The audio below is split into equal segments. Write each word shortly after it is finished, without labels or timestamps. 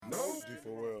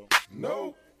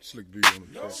Slick B on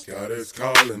the track. God is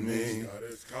calling me.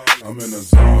 I'm in the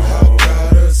zone. I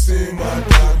gotta see my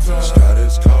doctor. Scott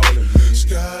is calling me.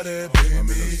 Scotty, baby. I'm in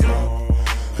the zone.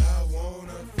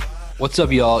 What's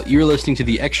up, y'all? You're listening to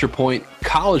the Extra Point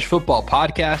College Football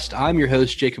Podcast. I'm your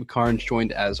host, Jacob Carnes,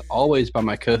 joined as always by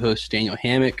my co-host, Daniel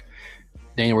Hammock.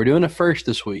 Daniel, we're doing a first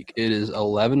this week. It is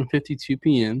 11:52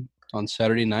 p.m. on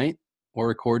Saturday night. We're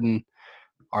recording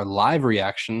our live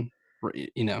reaction,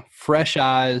 fresh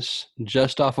eyes,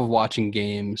 just off of watching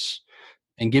games,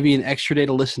 and give you an extra day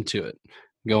to listen to it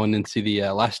going into the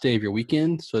last day of your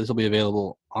weekend. So this will be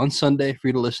available on Sunday for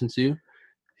you to listen to,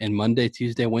 and Monday,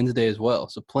 Tuesday, Wednesday as well.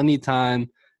 So plenty of time.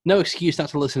 No excuse not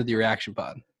to listen to the reaction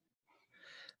pod.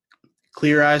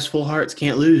 Clear eyes, full hearts,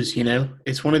 can't lose.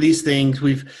 It's one of these things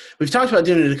we've talked about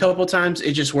doing it a couple of times.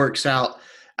 It just works out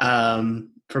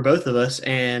for both of us,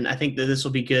 and I think that this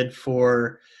will be good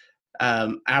for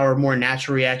our more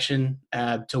natural reaction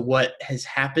to what has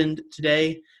happened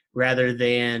today, rather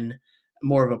than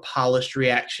more of a polished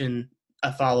reaction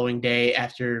a following day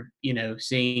after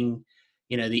seeing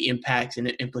the impacts and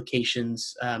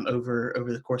implications over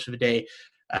the course of a day.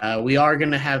 We are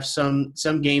going to have some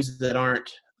games that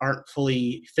aren't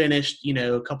fully finished.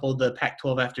 A couple of the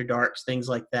Pac-12 after darks, things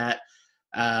like that.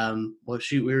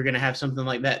 We were going to have something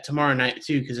like that tomorrow night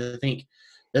too, because I think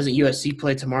doesn't USC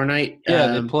play tomorrow night? Yeah,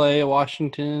 they play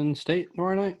Washington State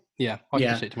tomorrow night. Yeah,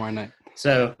 Washington State tomorrow night.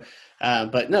 So,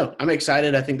 but no, I'm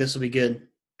excited. I think this will be good.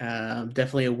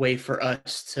 Definitely a way for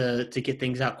us to get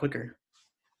things out quicker.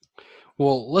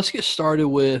 Well, let's get started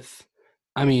with,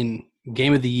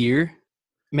 game of the year,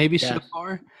 maybe so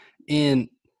far. And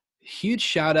huge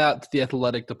shout out to the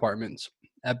athletic departments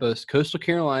at both Coastal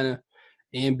Carolina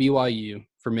and BYU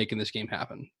for making this game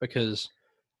happen, because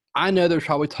I know there's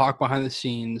probably talk behind the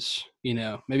scenes,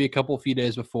 maybe a few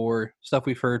days before, stuff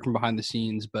we've heard from behind the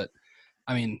scenes. But,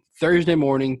 Thursday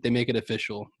morning, they make it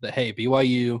official that, hey,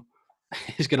 BYU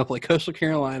is going to play Coastal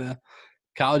Carolina,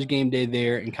 college game day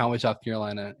there in Conway, South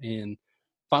Carolina. And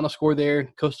final score there,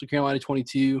 Coastal Carolina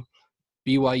 22,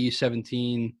 BYU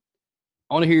 17.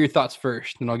 I want to hear your thoughts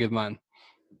first, and I'll give mine.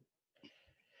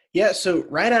 Yeah, so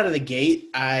right out of the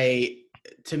gate,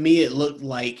 to me it looked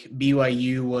like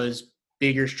BYU was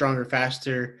bigger, stronger,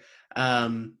 faster.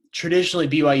 Traditionally,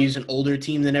 BYU is an older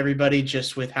team than everybody,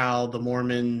 just with how the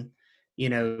Mormon,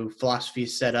 philosophy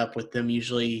is set up, with them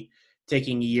usually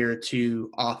taking a year or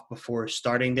two off before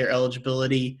starting their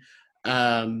eligibility.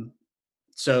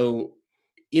 So,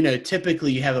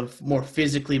 typically you have a more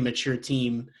physically mature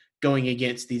team going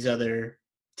against these other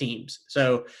teams.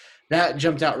 So that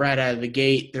jumped out right out of the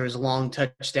gate. There was a long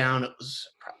touchdown. It was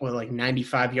probably like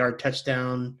 95-yard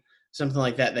touchdown, something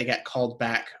like that. They got called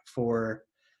back for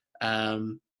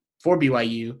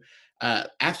BYU.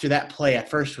 After that play, I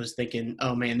first was thinking,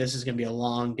 oh man, this is going to be a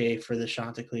long day for the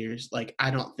Chanticleers. Like,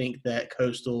 I don't think that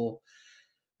Coastal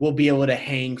will be able to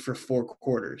hang for 4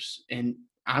 quarters. And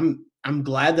I'm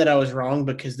glad that I was wrong,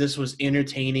 because this was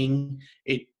entertaining.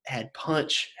 It had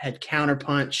punch, had counter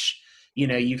punch.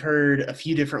 You've heard a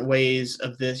few different ways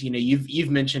of this.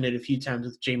 You've mentioned it a few times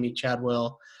with Jamie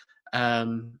Chadwell,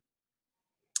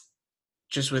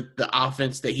 just with the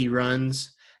offense that he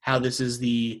runs, how this is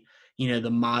the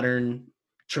modern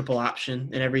triple option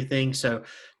and everything. So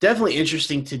definitely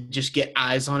interesting to just get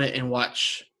eyes on it and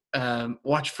watch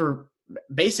for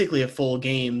basically a full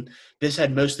game. This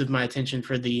had most of my attention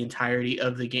for the entirety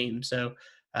of the game. So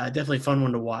definitely a fun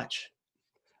one to watch.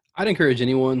 I'd encourage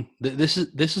anyone. This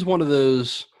is one of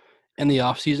those in the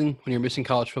off season when you're missing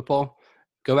college football,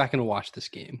 go back and watch this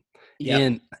game. Yep.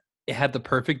 And it had the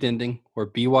perfect ending where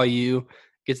BYU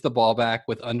gets the ball back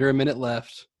with under a minute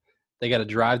left. They got to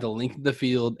drive the length of the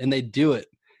field, and they do it.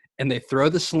 And they throw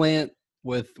the slant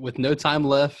with no time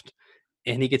left,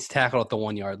 and he gets tackled at the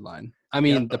 1-yard line.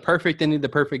 The perfect ending, the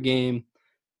perfect game.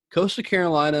 Coastal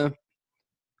Carolina,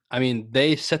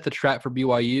 they set the trap for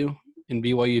BYU, and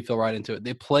BYU fell right into it.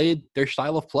 They played their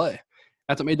style of play.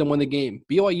 That's what made them win the game.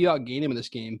 BYU outgained them in this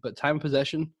game, but time of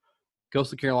possession,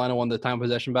 Coastal Carolina won the time of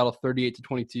possession battle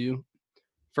 38-22.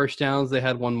 First downs, they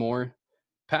had one more.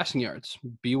 Passing yards,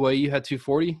 BYU had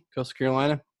 240, Coastal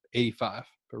Carolina 85.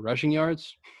 But rushing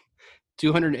yards,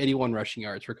 281 rushing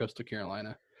yards for Coastal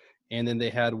Carolina. And then they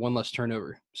had one less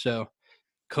turnover. So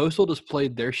Coastal just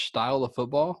played their style of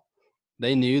football.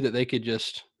 They knew that they could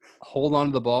just hold on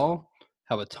to the ball,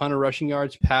 have a ton of rushing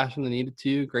yards, pass when they needed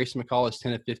to. Grayson McCall is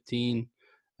 10 of 15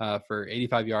 for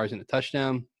 85 yards and a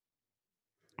touchdown.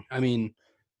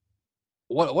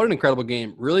 What an incredible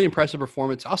game. Really impressive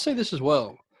performance. I'll say this as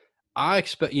well. I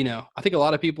expect, I think a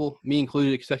lot of people, me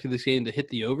included, expected this game to hit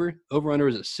the over. Over-under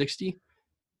is at 60.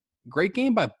 Great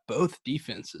game by both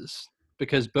defenses.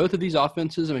 because both of these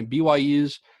offenses, I mean,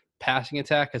 BYU's passing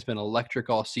attack has been electric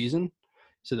all season.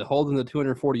 So to hold them to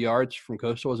 240 yards from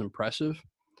Coastal is impressive.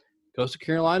 Coastal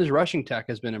Carolina's rushing attack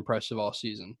has been impressive all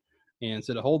season. And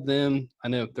so to hold them, I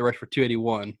know they rushed for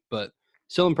 281, but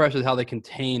still impressive how they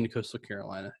contained Coastal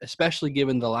Carolina, especially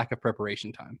given the lack of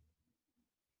preparation time.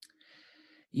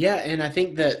 Yeah, and I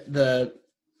think that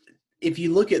if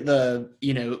you look at the,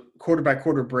 quarter by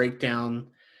quarter breakdown,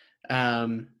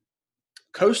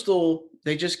 Coastal,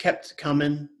 they just kept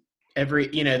coming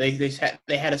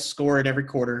they had a score in every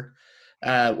quarter,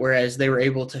 whereas they were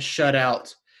able to shut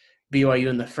out BYU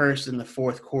in the first and the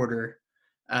fourth quarter.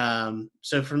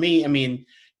 So for me, I mean,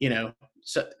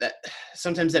 so that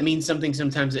sometimes that means something,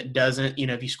 sometimes it doesn't.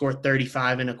 If you score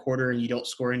 35 in a quarter and you don't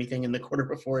score anything in the quarter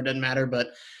before, it doesn't matter. But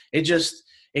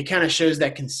it kind of shows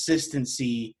that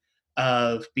consistency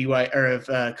of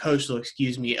Coastal,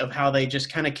 of how they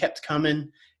just kind of kept coming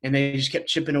and they just kept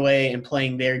chipping away and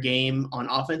playing their game on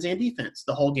offense and defense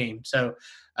the whole game. So,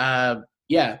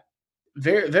 yeah,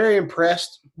 very, very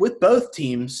impressed with both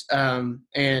teams,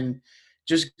 and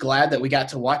just glad that we got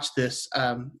to watch this.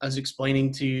 I was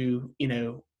explaining to,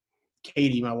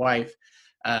 Katie, my wife,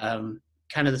 kind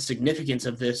of the significance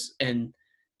of this and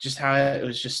just how it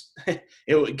was just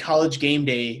college game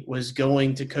day was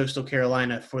going to Coastal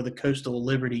Carolina for the Coastal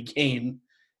Liberty game.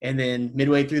 And then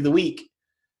midway through the week,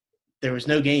 there was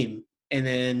no game. And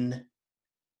then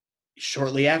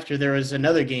shortly after, there was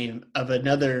another game of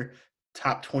another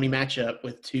top 20 matchup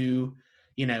with two,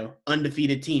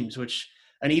 undefeated teams, which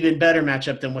an even better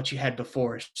matchup than what you had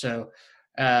before. So,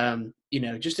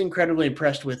 just incredibly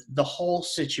impressed with the whole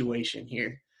situation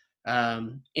here.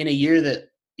 In a year that,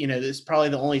 this is probably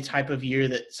the only type of year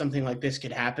that something like this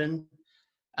could happen,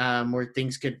 where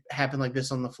things could happen like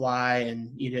this on the fly,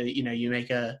 and you make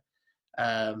a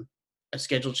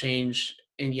schedule change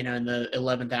in the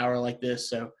 11th hour like this.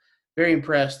 So very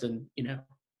impressed, and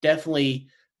definitely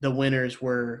the winners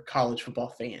were college football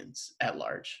fans at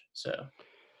large. So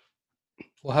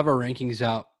we'll have our rankings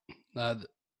out,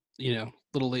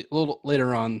 little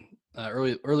later on,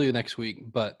 early next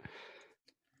week. But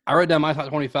I wrote down my top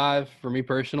 25 for me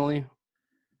personally.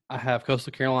 I have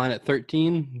Coastal Carolina at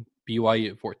 13, BYU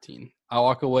at 14. I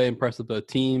walk away impressed with both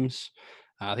teams.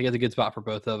 I think it's a good spot for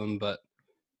both of them. But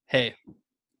hey,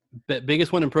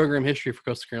 biggest win in program history for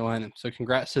Coastal Carolina. So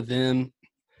congrats to them.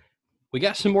 We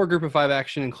got some more Group of 5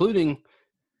 action, including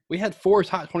we had 4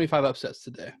 top 25 upsets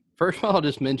today. First of all, I'll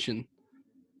just mention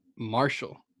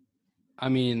Marshall. I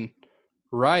mean,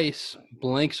 Rice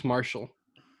blanks Marshall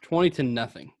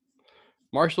 20-0.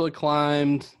 Marshall had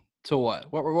climbed to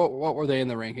what? What were they in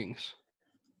the rankings?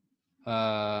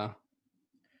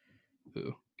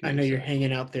 Who? I know you're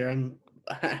hanging out there. I'm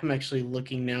actually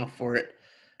looking now for it.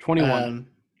 21.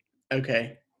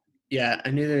 Okay. Yeah, I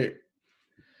knew that.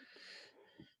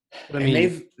 I mean,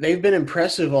 and they've been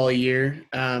impressive all year.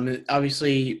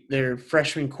 Obviously, their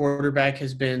freshman quarterback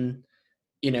has been,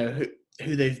 who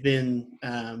they've been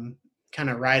kind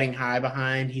of riding high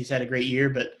behind. He's had a great year,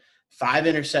 but 5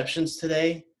 interceptions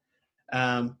today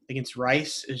against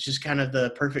Rice is just kind of the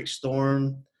perfect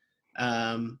storm.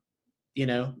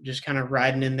 Just kind of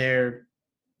riding in there.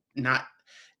 Not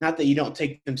that you don't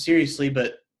take them seriously,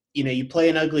 but you play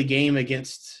an ugly game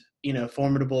against a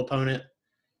formidable opponent,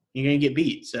 you're going to get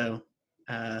beat. So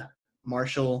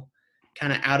Marshall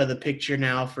kind of out of the picture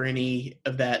now for any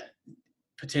of that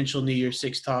potential New Year's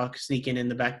Six talk, sneaking in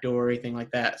the back door or anything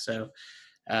like that. So,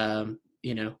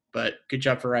 but good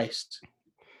job for Rice.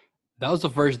 That was the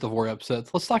first of the 4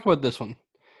 upsets. Let's talk about this one.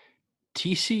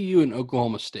 TCU and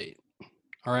Oklahoma State.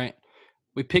 All right.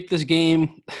 We picked this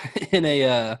game in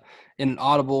an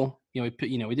audible. We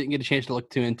didn't get a chance to look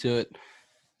too into it.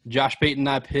 Josh Payton and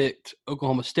I picked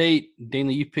Oklahoma State.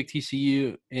 Dana, you picked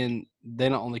TCU, and they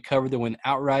not only covered, they win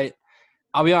outright.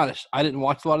 I'll be honest, I didn't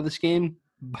watch a lot of this game,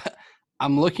 but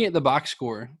I'm looking at the box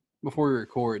score before we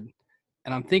record,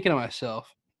 and I'm thinking to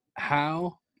myself,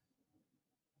 how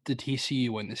did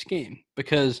TCU win this game?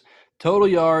 Because total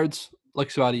yards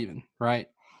looks about even, right?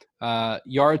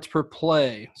 Yards per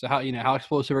play. So how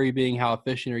explosive are you being? How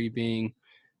efficient are you being?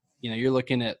 You're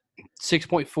looking at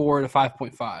 6.4 to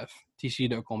 5.5 TCU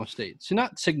to Oklahoma State. So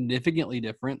not significantly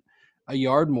different, a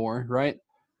yard more, right?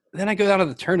 Then I go down to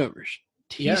the turnovers.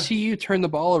 TCU turned the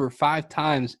ball over 5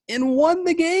 times and won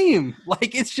the game.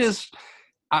 Like, it's just,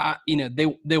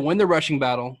 they win the rushing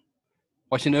battle.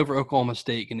 Watching over Oklahoma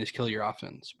State can just kill your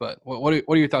offense. But what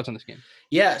are your thoughts on this game?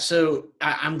 Yeah, so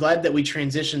I'm glad that we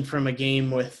transitioned from a game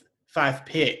with 5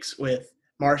 picks with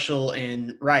Marshall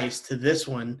and Rice to this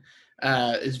one.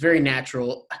 Is very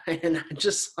natural. And I'm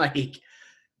just like,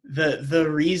 The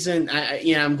reason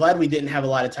I'm glad we didn't have a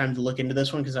lot of time to look into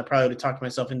this one because I probably would have talked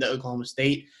myself into Oklahoma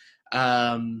State.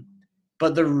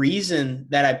 But the reason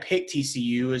that I picked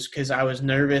TCU is because I was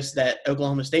nervous that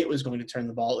Oklahoma State was going to turn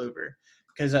the ball over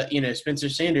because Spencer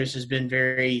Sanders has been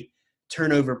very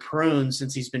turnover prone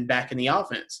since he's been back in the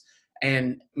offense.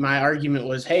 And my argument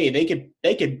was, hey,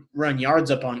 they could run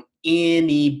yards up on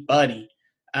anybody.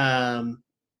 And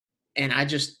I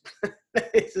just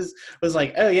was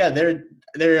like, oh yeah,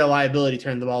 they're a liability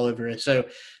turning the ball over. So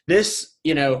this,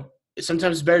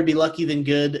 sometimes it's better to be lucky than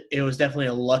good. It was definitely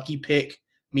a lucky pick,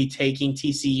 me taking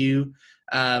TCU,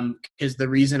 because the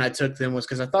reason I took them was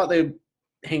because I thought they would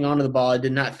hang on to the ball. I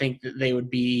did not think that they would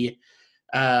be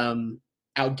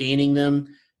outgaining them.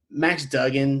 Max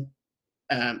Duggan,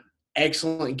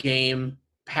 excellent game,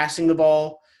 passing the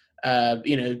ball,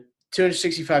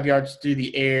 265 yards through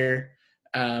the air,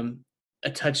 a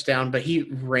touchdown, but he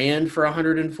ran for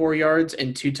 104 yards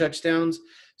and 2 touchdowns.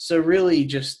 So really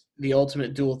just the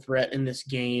ultimate dual threat in this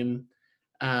game.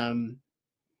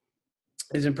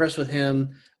 Is impressed with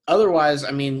him. Otherwise,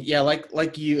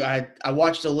 like you, I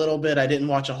watched a little bit. I didn't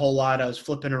watch a whole lot. I was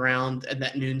flipping around at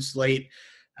that noon slate.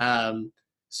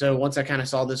 So once I kind of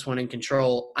saw this one in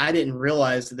control, I didn't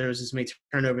realize that there was as many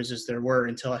turnovers as there were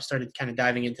until I started kind of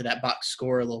diving into that box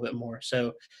score a little bit more.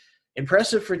 So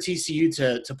impressive for TCU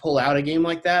to pull out a game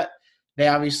like that. They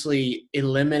obviously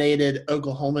eliminated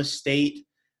Oklahoma State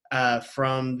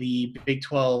from the Big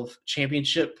 12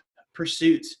 championship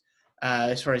pursuit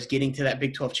as far as getting to that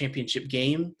Big 12 championship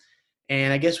game.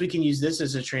 And I guess we can use this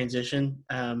as a transition.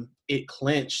 It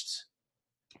clinched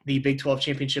the Big 12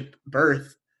 championship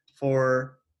berth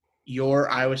for your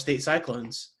Iowa State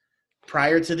Cyclones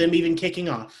prior to them even kicking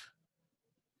off.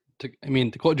 To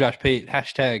quote Josh Pate,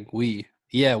 #we.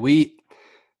 Yeah,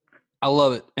 I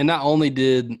love it. And not only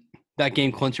did that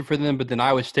game clinch it for them, but then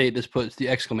Iowa State just puts the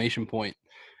exclamation point.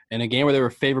 In a game where they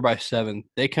were favored by 7,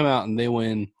 they come out and they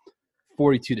win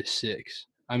 42-6.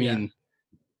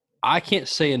 I can't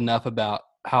say enough about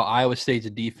how Iowa State's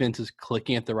defense is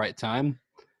clicking at the right time.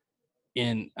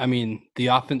 And, the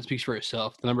offense speaks for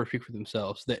itself. The numbers speak for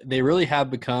themselves. They really have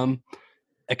become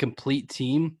a complete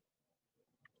team.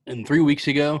 And 3 weeks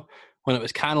ago, when it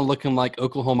was kind of looking like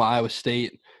Oklahoma, Iowa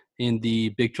State in the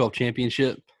Big 12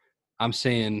 championship, I'm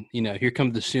saying, here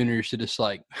come the Sooners to just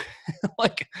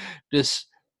just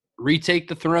retake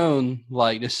the throne,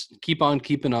 just keep on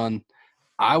keeping on.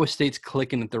 Iowa State's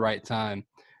clicking at the right time.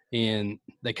 And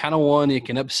they kind of won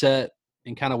an upset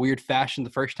in kind of weird fashion the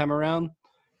first time around.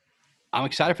 I'm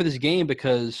excited for this game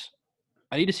because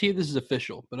I need to see if this is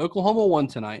official. But Oklahoma won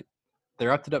tonight. They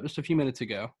wrapped it up just a few minutes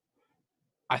ago.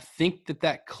 I think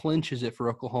that clinches it for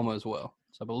Oklahoma as well.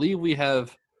 So I believe we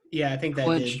have I think that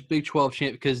clinched Big 12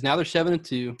 champ because now they're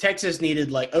 7-2. Texas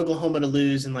needed Oklahoma to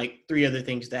lose and 3 other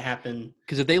things to happen.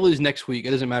 Because if they lose next week,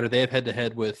 it doesn't matter. They have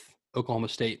head-to-head with Oklahoma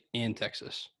State and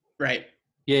Texas. Right.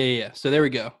 Yeah. So there we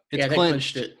go. It's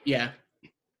clinched. It. Yeah.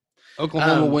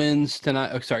 Oklahoma wins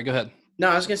tonight. Oh, sorry. Go ahead. No,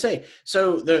 I was gonna say.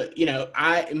 So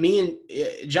me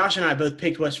and Josh and I both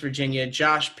picked West Virginia.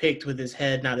 Josh picked with his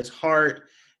head, not his heart,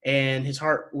 and his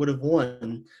heart would have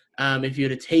won if you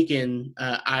would have taken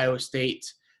Iowa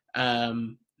State.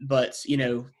 But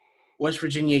West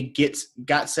Virginia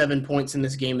got 7 points in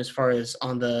this game as far as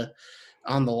on the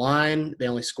line. They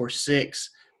only score 6.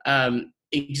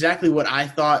 Exactly what I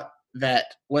thought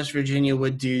that West Virginia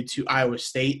would do to Iowa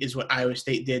State is what Iowa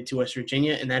State did to West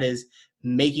Virginia, and that is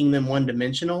making them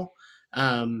one-dimensional.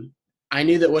 I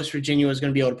knew that West Virginia was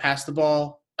going to be able to pass the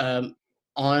ball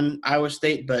on Iowa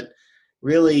State, but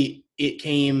really it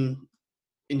came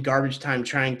in garbage time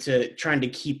trying to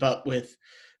keep up with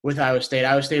Iowa State.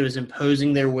 Iowa State was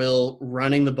imposing their will,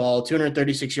 running the ball,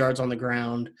 236 yards on the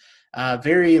ground.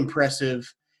 Very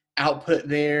impressive output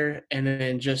there, and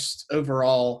then just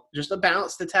overall, just a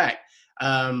balanced attack.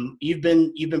 You've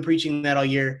been preaching that all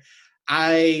year.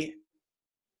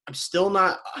 I'm still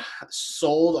not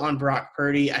sold on Brock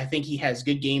Purdy. I think he has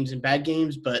good games and bad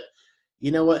games, but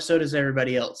you know what? So does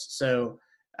everybody else. So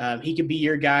he could be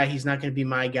your guy. He's not going to be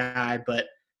my guy, but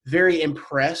very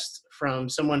impressed from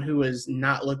someone who was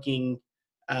not looking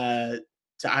to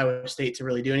Iowa State to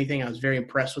really do anything. I was very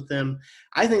impressed with them.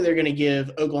 I think they're going to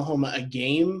give Oklahoma a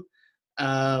game.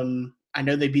 I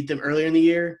know they beat them earlier in the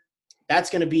year.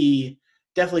 That's going to be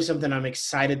definitely something I'm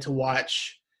excited to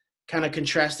watch. Kind of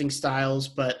contrasting styles,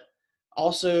 but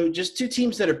also just 2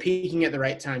 teams that are peaking at the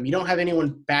right time. You don't have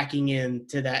anyone backing in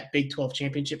to that Big 12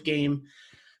 championship game.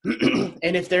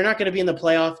 And if they're not going to be in the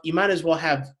playoff, you might as well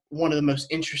have one of the most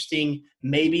interesting,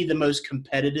 maybe the most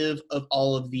competitive of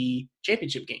all of the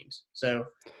championship games. So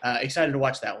excited to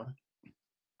watch that one.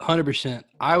 100%.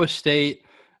 Iowa State,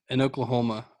 in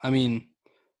Oklahoma. I mean,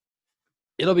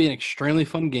 it'll be an extremely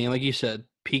fun game, like you said,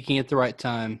 peaking at the right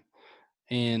time.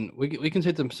 And we can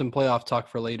save some playoff talk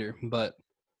for later. But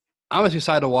I'm just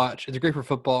excited to watch. It's great for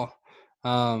football.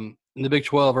 And the Big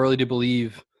 12, I really do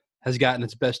believe, has gotten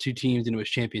its best two teams into its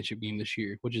championship game this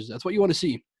year, that's what you want to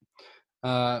see.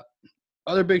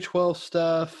 Other Big 12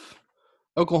 stuff,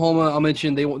 Oklahoma, I'll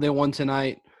mention they won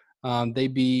tonight. They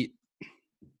beat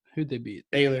 – who'd they beat?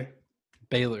 Baylor.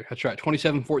 That's right,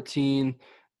 27-14.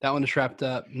 That one is wrapped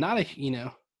up. Not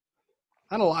a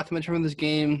lot to mention from this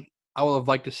game. I would have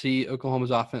liked to see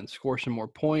Oklahoma's offense score some more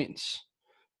points.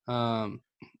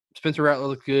 Spencer Rattler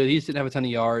looked good. He just didn't have a ton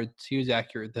of yards. He was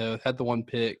accurate, though. Had the one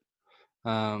pick.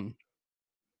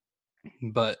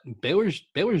 But Baylor's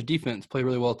defense played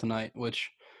really well tonight, which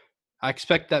I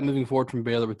expect that moving forward from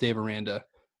Baylor with Dave Aranda.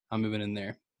 I'm moving in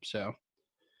there. So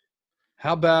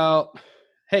how about,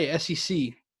 hey,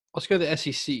 SEC. Let's go to the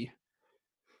SEC.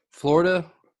 Florida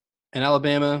and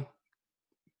Alabama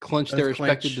clinched their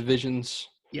respective divisions.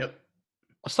 Yep.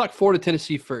 Let's talk Florida,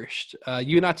 Tennessee first.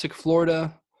 You and I took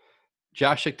Florida.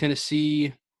 Josh took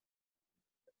Tennessee.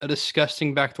 A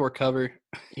disgusting backdoor cover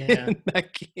in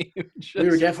that game. We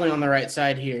were definitely on the right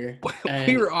side here.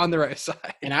 We were on the right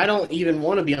side. And I don't even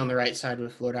want to be on the right side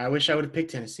with Florida. I wish I would have picked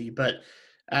Tennessee. But,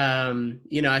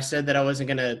 I said that I wasn't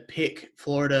going to pick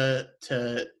Florida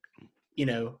to,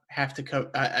 have to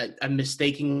cover. I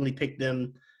mistakenly picked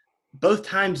them both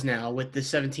times now with the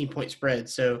 17-point spread.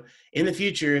 So in the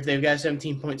future, if they've got a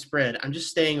 17-point spread, I'm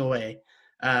just staying away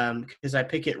because I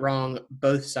pick it wrong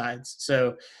both sides.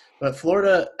 So, but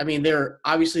Florida, they're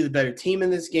obviously the better team in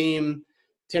this game.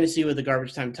 Tennessee with a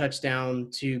garbage time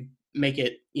touchdown to make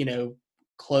it,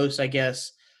 close, I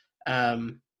guess.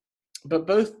 But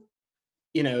both,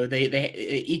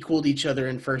 they equaled each other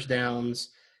in first downs.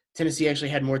 Tennessee actually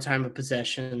had more time of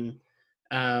possession.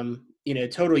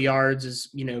 Total yards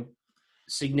is,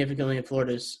 significantly in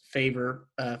Florida's favor,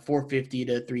 450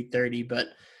 to 330. But,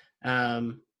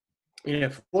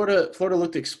 Florida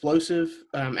looked explosive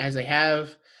as they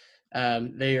have.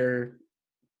 They're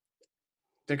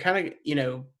kind of,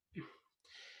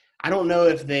 I don't know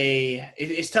if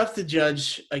it's tough to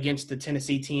judge against the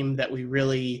Tennessee team that we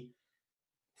really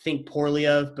think poorly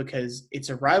of because it's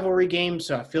a rivalry game.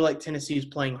 So I feel like Tennessee is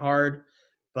playing hard,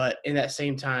 but in that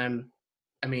same time,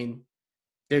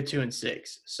 they're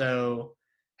 2-6. So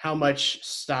how much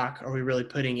stock are we really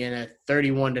putting in a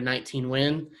 31-19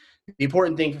 win? The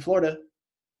important thing for Florida,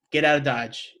 get out of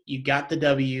Dodge. You got the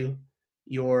W.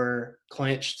 You're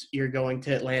clinched. You're going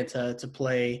to Atlanta to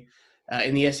play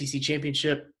in the SEC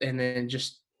championship, and then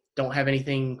just don't have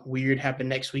anything weird happen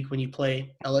next week when you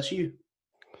play LSU.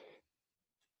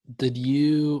 Did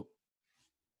you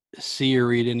see or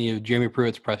read any of Jeremy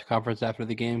Pruitt's press conference after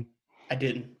the game? I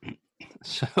didn't.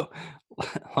 So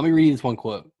let me read this one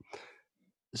quote.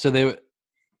 So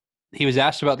he was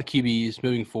asked about the QBs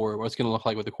moving forward, what it's going to look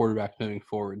like with the quarterback moving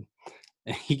forward.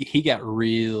 And he got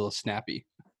real snappy.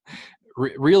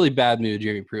 Really bad mood,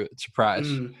 Jeremy Pruitt. Surprise.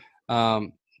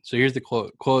 So here's the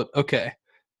quote. Quote, okay,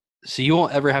 so you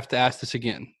won't ever have to ask this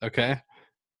again, okay?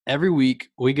 Every week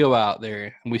we go out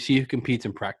there and we see who competes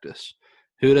in practice,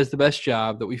 who does the best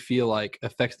job that we feel like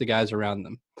affects the guys around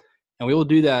them. And we will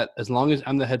do that as long as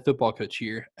I'm the head football coach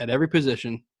here at every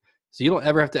position. So you don't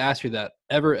ever have to ask me that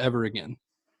ever again,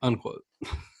 unquote.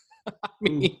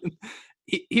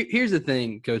 Here's the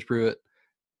thing, Coach Pruitt.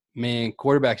 Man,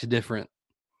 quarterback's different.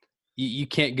 You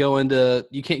can't go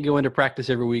into practice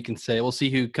every week and say, we'll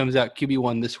see who comes out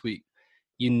QB1 this week.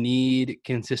 You need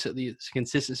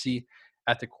consistency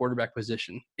at the quarterback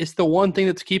position. It's the one thing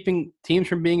that's keeping teams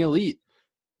from being elite.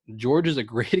 Georgia's a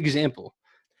great example.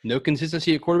 No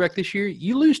consistency at quarterback this year.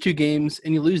 You lose 2 games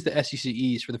and you lose the SEC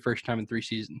East for the first time in 3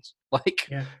 seasons.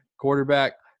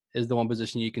 Quarterback is the one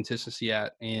position you need consistency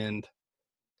at, and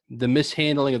the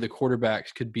mishandling of the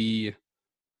quarterbacks could be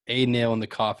a nail in the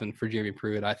coffin for Jeremy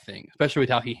Pruitt, I think, especially with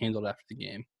how he handled after the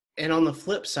game. And on the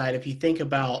flip side, if you think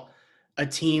about a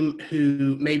team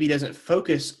who maybe doesn't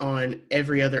focus on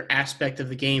every other aspect of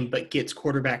the game but gets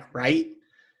quarterback right,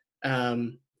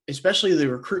 especially the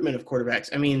recruitment of quarterbacks.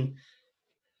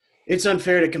 It's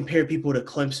unfair to compare people to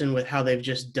Clemson with how they've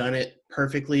just done it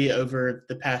perfectly over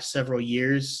the past several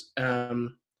years.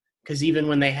 Because even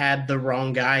when they had the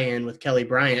wrong guy in with Kelly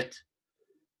Bryant,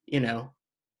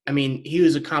 he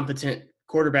was a competent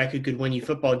quarterback who could win you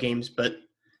football games, but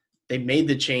they made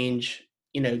the change,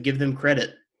 give them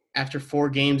credit. After 4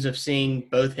 games of seeing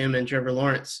both him and Trevor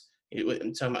Lawrence,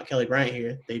 I'm talking about Kelly Bryant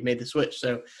here, they made the switch.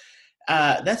 So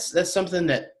that's something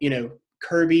that,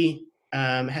 Kirby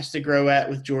has to grow at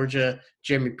with Georgia.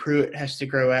 Jeremy Pruitt has to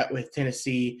grow at with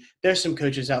Tennessee. There's some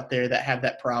coaches out there that have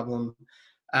that problem.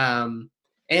 And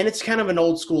it's kind of an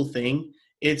old school thing.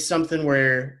 It's something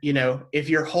where, if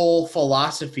your whole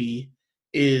philosophy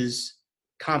is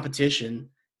competition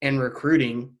and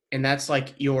recruiting, and that's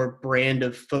like your brand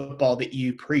of football that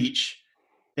you preach,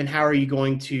 then how are you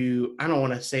going to, I don't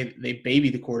want to say that they baby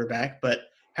the quarterback, but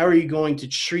how are you going to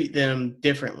treat them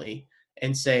differently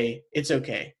and say, it's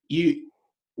okay.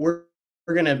 We're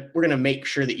gonna make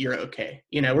sure that you're okay.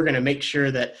 We're gonna make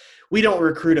sure that we don't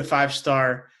recruit a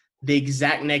 5-star the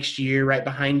exact next year right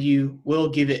behind you. We'll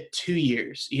give it 2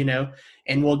 years,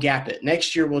 and we'll gap it.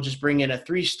 Next year we'll just bring in a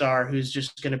 3-star who's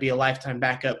just going to be a lifetime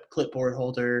backup clipboard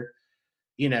holder,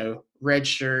 red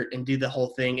shirt, and do the whole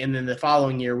thing. And then the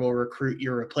following year we'll recruit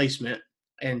your replacement.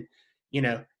 And,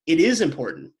 it is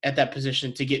important at that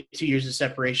position to get 2 years of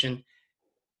separation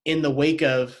in the wake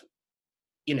of,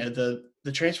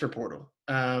 the transfer portal,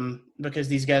 because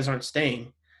these guys aren't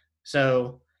staying.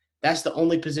 So that's the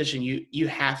only position you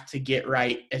have to get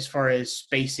right as far as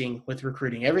spacing with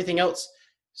recruiting. Everything else,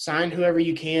 sign whoever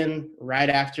you can right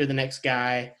after the next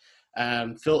guy.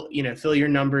 Fill your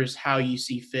numbers how you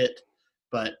see fit.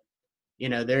 But,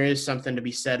 there is something to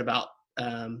be said about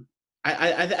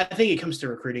I think it comes to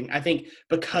recruiting. I think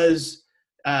because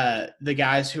the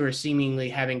guys who are seemingly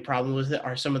having problems with it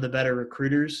are some of the better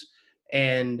recruiters,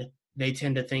 and they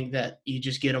tend to think that you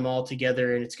just get them all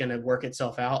together and it's going to work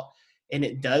itself out. And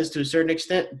it does to a certain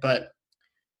extent, but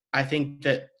I think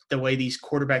that the way these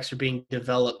quarterbacks are being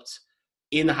developed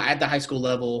at the high school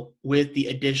level with the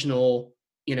additional,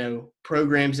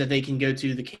 programs that they can go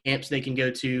to, the camps they can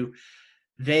go to,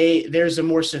 there's a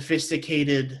more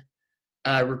sophisticated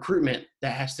recruitment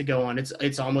that has to go on.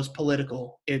 It's almost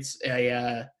political. It's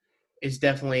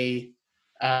definitely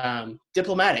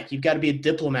diplomatic. You've got to be a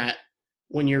diplomat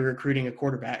when you're recruiting a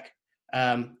quarterback,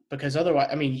 because otherwise,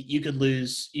 you could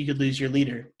lose your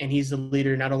leader, and he's the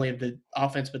leader not only of the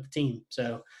offense but the team.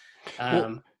 So,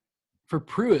 for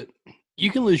Pruitt,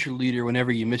 you can lose your leader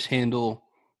whenever you mishandle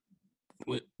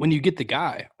when you get the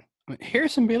guy.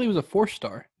 Harrison Bailey was a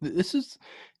 4-star. He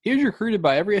was recruited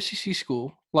by every SEC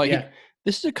school.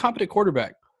 This is a competent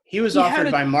quarterback. He was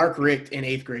offered by Mark Richt in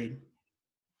 8th grade.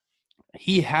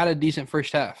 He had a decent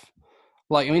first half.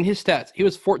 His stats, he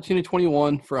was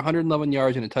 14-21 for 111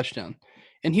 yards and a touchdown.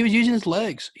 And he was using his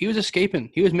legs. He was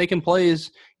escaping. He was making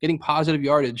plays, getting positive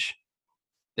yardage.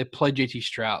 They played JT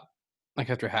Stroud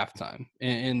after halftime.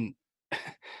 And I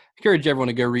encourage everyone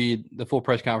to go read the full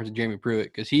press conference of Jeremy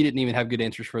Pruitt, because he didn't even have good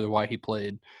answers for why he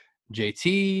played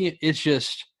JT. It's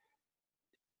just,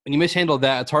 when you mishandle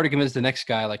that, it's hard to convince the next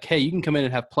guy, hey, you can come in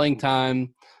and have playing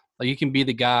time. You can be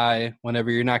the guy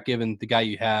whenever you're not giving the guy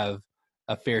you have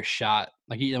a fair shot.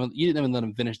 You didn't even let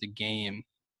him finish the game.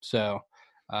 So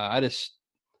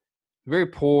very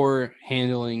poor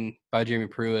handling by Jeremy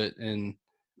Pruitt, and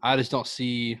I just don't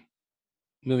see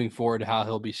moving forward how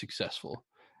he'll be successful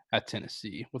at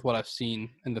Tennessee with what I've seen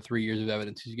in the 3 years of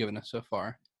evidence he's given us so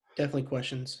far. Definitely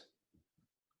questions.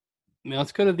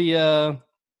 Let's go to the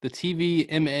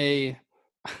TVMA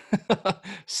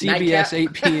CBS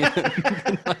 8 p.m.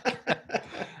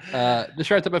 Just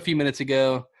wrapped up a few minutes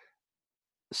ago.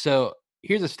 So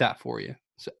here's a stat for you.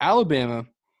 So Alabama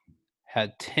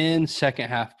had 10 second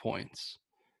half points,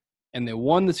 and they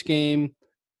won this game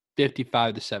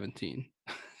 55-17.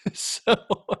 So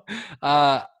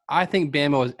I think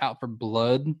Bama was out for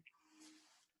blood.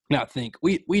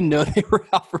 We know they were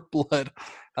out for blood.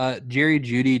 Jerry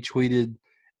Jeudy tweeted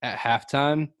at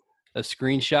halftime a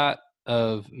screenshot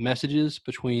of messages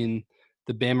between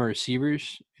the Bama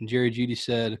receivers, and Jerry Jeudy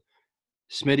said,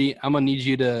 "Smitty, I'm gonna need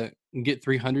you to get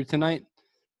 300 tonight."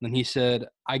 And he said,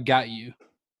 "I got you,"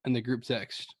 in the group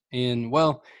text. And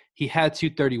he had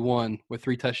 231 with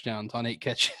 3 touchdowns on 8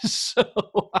 catches. So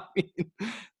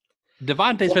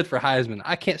Devontae Smith for Heisman.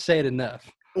 I can't say it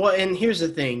enough. Well, and here's the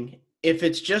thing. If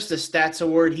it's just a stats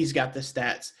award, he's got the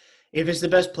stats. If it's the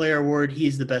best player award,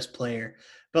 he's the best player.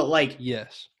 But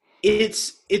yes,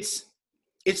 it's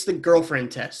the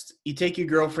girlfriend test. You take your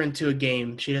girlfriend to a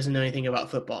game. She doesn't know anything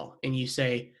about football. And you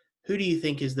say, who do you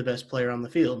think is the best player on the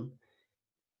field?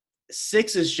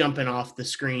 6 is jumping off the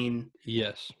screen.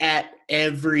 Yes. At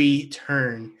every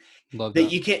turn. Love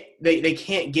that. You can't. They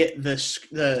can't get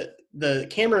the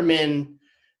cameramen.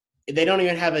 They don't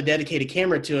even have a dedicated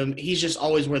camera to him. He's just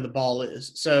always where the ball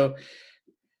is. So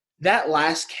that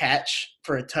last catch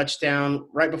for a touchdown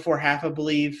right before half, I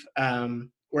believe,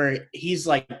 where he's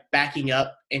backing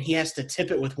up and he has to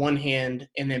tip it with one hand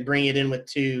and then bring it in with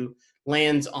 2,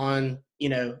 lands on,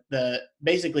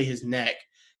 basically his neck,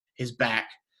 his back.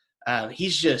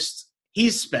 He's just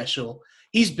he's special.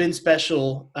 He's been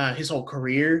special his whole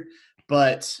career,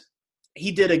 but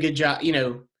he did a good job.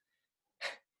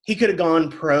 He could have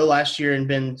gone pro last year and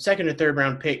been second or third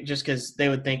round pick just because they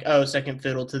would think, oh, second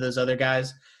fiddle to those other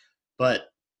guys. But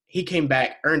he came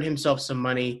back, earned himself some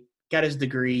money, got his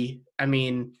degree. I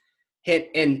mean,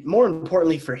 and more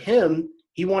importantly for him,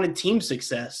 he wanted team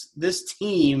success. This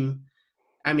team,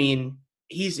 I mean,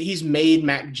 he's made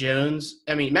Mac Jones.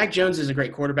 I mean, Mac Jones is a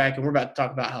great quarterback, and we're about to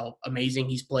talk about how amazing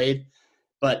he's played.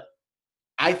 But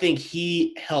I think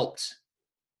he helped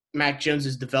Mac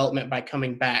Jones's development by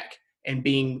coming back and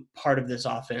being part of this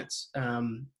offense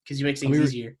because he makes things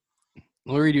easier.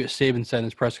 Let me read you what Saban said in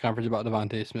his press conference about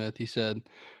Devontae Smith. He said,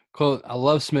 quote, "I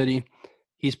love Smitty.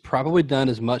 He's probably done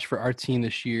as much for our team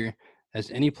this year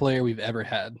as any player we've ever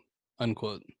had,"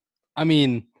 unquote. I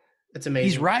mean, that's amazing.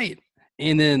 He's right.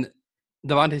 And then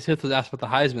Devontae Smith was asked about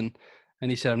the Heisman,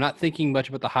 and he said, "I'm not thinking much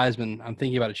about the Heisman. I'm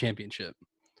thinking about a championship."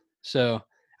 So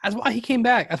that's why he came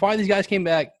back. That's why these guys came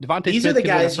back. These are the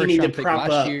guys you need to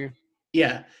prop up.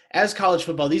 Yeah, as college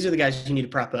football, these are the guys you need to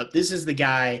prop up. This is the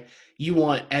guy you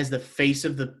want as the face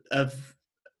of the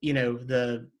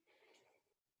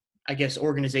I guess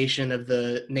organization of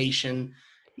the nation.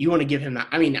 You want to give him that.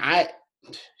 I mean,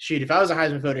 if I was a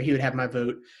Heisman voter, he would have my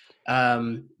vote.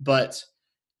 But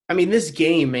I mean, this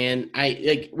game, man,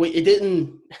 it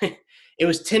didn't. It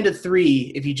was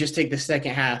 10-3 if you just take the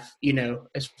second half,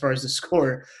 as far as the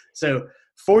score. So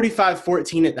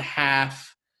 45-14 at the half.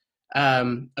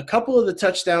 A couple of the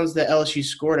touchdowns that LSU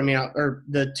scored, or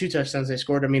the two touchdowns they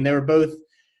scored, they were both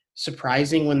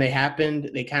surprising when they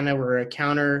happened. They kind of were a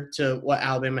counter to what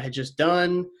Alabama had just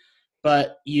done.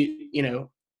 But,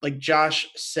 like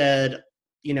Josh said,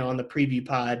 on the preview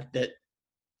pod, that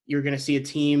you're going to see a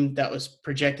team that was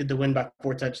projected to win by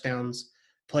 4 touchdowns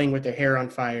playing with their hair on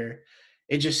fire.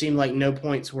 It just seemed like no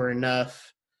points were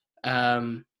enough.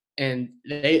 And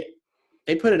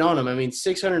they put it on them.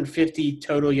 650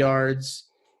 total yards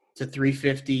to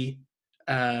 350.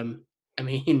 The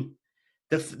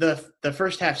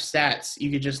first half stats,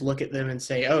 you could just look at them and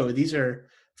say, oh, these are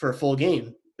for a full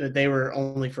game. But they were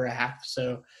only for a half.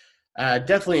 So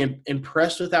definitely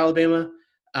impressed with Alabama.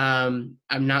 I'm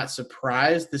not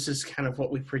surprised. This is kind of what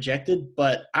we projected.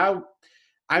 But I'm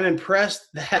impressed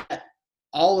that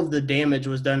all of the damage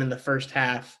was done in the first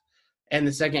half. And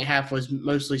the second half was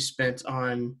mostly spent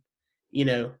on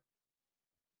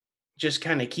just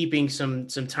kind of keeping some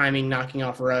timing, knocking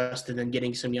off rust, and then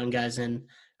getting some young guys in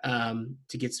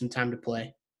to get some time to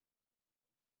play.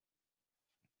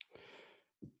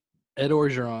 Ed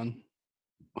Orgeron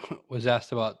was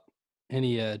asked about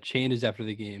any changes after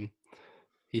the game.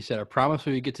 He said, "I promise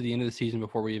we would get to the end of the season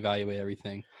before we evaluate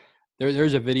everything."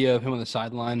 There's a video of him on the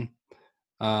sideline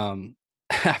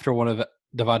after one of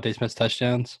Devontae Smith's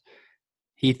touchdowns.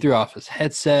 He threw off his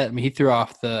headset. He threw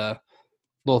off the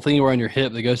little thing you wear on your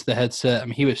hip that goes to the headset.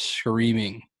 He was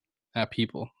screaming at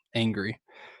people, angry.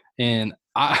 And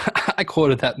I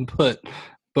quoted that and put,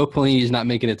 "Bo Pelini's not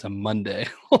making it to Monday,"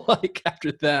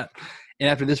 after that and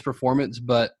after this performance.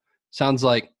 But sounds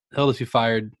like he'll just be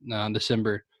fired on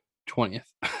December 20th.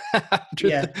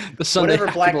 The Sunday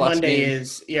whatever Black Monday game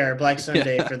is, or Black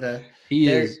Sunday for the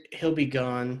he'll be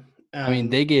gone.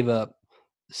 They gave up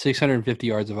 650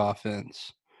 yards of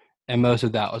offense, and most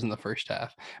of that was in the first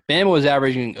half. Bama was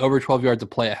averaging over 12 yards a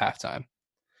play at halftime.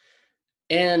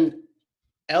 And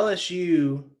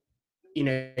LSU,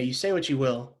 you say what you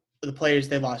will, the players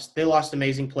they lost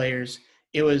amazing players.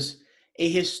 It was a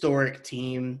historic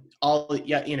team.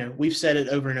 We've said it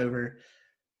over and over.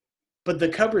 But the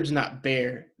cupboard's not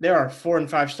bare. There are 4 and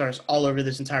 5 stars all over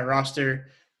this entire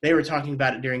roster. They were talking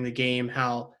about it during the game,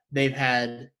 how they've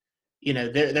had,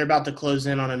 they're about to close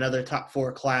in on another top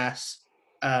 4 class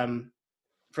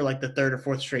for like the 3rd or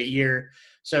 4th straight year.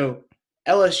 So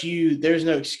LSU, there's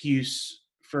no excuse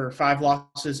for 5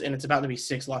 losses, and it's about to be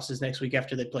 6 losses next week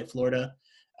after they play Florida.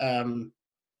 I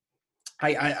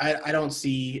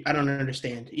don't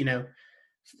understand.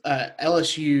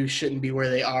 LSU shouldn't be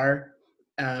where they are.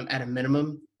 At a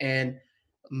minimum, and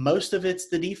most of it's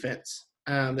the defense.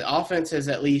 The offense has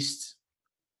at least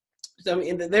 –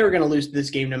 they were going to lose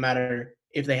this game no matter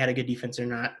if they had a good defense or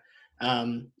not.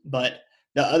 But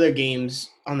the other games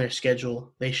on their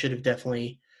schedule, they should have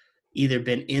definitely either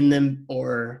been in them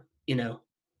or,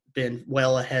 been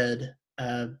well ahead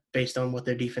based on what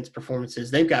their defense performance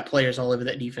is. They've got players all over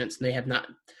that defense, and they have not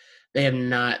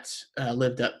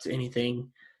lived up to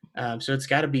anything. So it's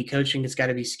got to be coaching. It's got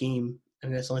to be scheme.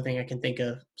 That's the only thing I can think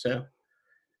of. So,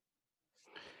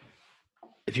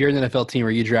 if you're an NFL team,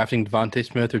 are you drafting Devontae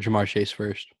Smith or Jamar Chase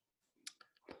first?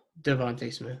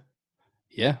 Devontae Smith.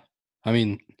 Yeah.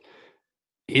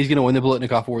 He's going to win the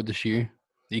Biletnikoff Award this year.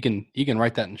 You can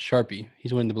write that in Sharpie.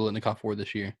 He's winning the Biletnikoff Award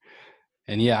this year.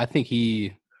 And, yeah, I think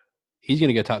he's going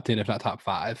to go top 10, if not top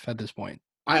 5 at this point.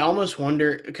 I almost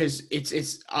wonder because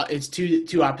it's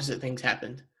two opposite things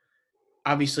happened.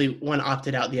 Obviously, one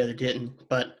opted out, the other didn't.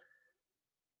 But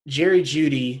Jerry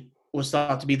Jeudy was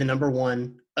thought to be the number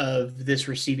one of this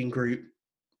receiving group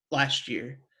last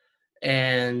year.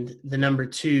 And the number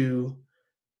two,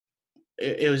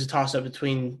 it was a toss-up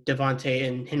between Devontae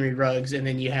and Henry Ruggs. And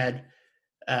then you had,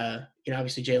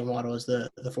 obviously Jalen Waddle is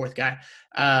the fourth guy.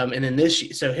 And then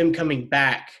so him coming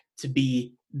back to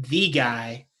be the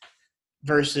guy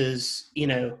versus,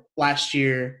 last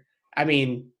year, I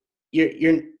mean,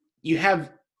 you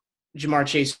have Jamar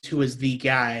Chase, who was the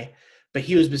guy, but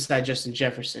he was beside Justin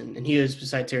Jefferson, and he was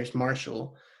beside Terrace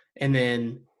Marshall. And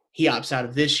then he opts out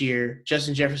of this year.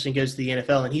 Justin Jefferson goes to the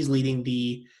NFL, and he's leading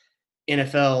the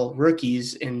NFL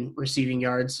rookies in receiving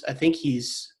yards. I think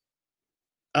he's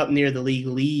up near the league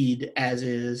lead, as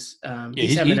is.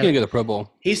 He's going to go to the Pro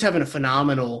Bowl. He's having a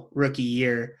phenomenal rookie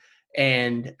year.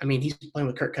 And, I mean, he's playing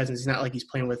with Kirk Cousins. He's not like he's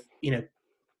playing with,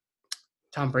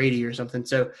 Tom Brady or something.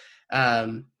 So,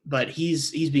 but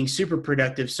he's being super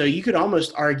productive. So you could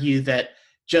almost argue that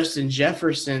Justin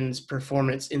Jefferson's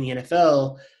performance in the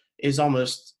NFL is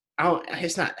almost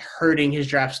it's not hurting his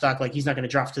draft stock. Like, he's not going to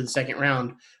drop to the second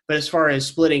round. But as far as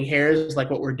splitting hairs, like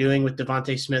what we're doing with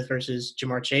Devontae Smith versus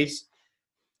Jamar Chase,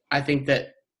 I think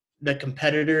that the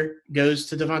competitor goes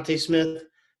to Devontae Smith.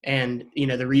 And,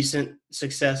 the recent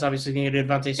success, obviously, going to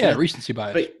Devontae Smith. Yeah, recency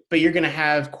bias. But you're going to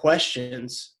have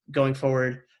questions going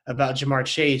forward about Jamar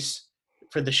Chase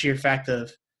for the sheer fact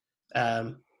of,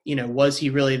 was he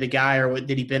really the guy, or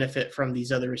did he benefit from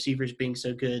these other receivers being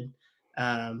so good?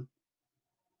 And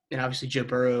obviously Joe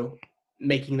Burrow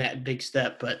making that big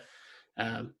step. But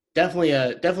definitely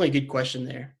a good question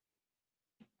there.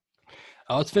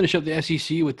 Let's finish up the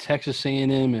SEC with Texas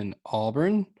A&M and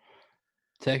Auburn.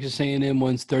 Texas A&M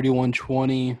wins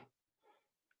 31-20.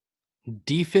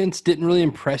 Defense didn't really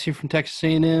impress you from Texas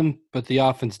A&M, but the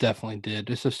offense definitely did.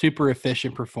 It's a super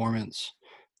efficient performance.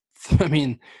 I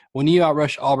mean, when you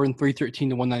outrush Auburn 313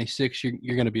 to 196,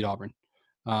 you're going to beat Auburn.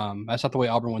 That's not the way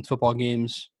Auburn wins football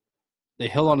games. They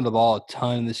held onto the ball a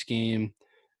ton in this game,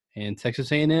 and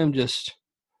Texas A&M just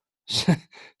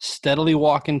steadily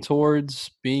walking towards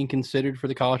being considered for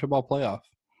the college football playoff.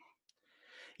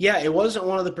 Yeah, it wasn't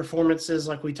one of the performances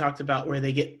like we talked about where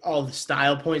they get all the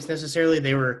style points necessarily.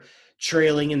 They were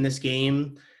trailing in this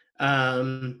game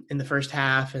in the first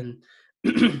half and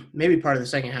maybe part of the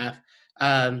second half.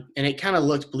 And it kind of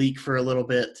looked bleak for a little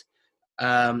bit.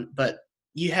 But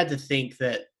you had to think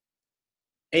that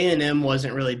A&M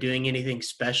wasn't really doing anything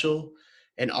special,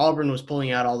 and Auburn was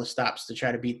pulling out all the stops to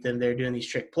try to beat them. They're doing these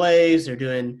trick plays. They're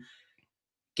doing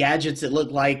gadgets that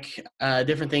look like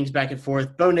different things back and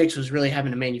forth. Bo Nix was really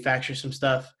having to manufacture some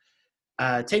stuff.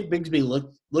 Tate Bigsby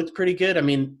looked pretty good. I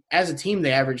mean, as a team,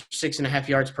 they averaged 6.5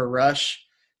 yards per rush.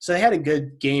 So they had a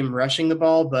good game rushing the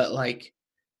ball, but,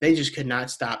 they just could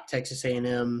not stop Texas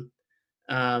A&M.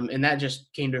 And that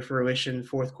just came to fruition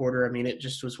fourth quarter. I mean, it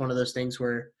just was one of those things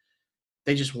where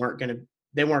they just weren't going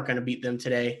to beat them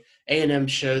today. A&M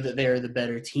showed that they're the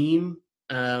better team.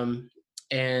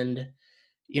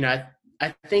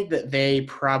 I think that they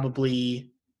probably,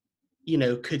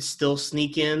 could still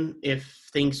sneak in if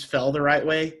things fell the right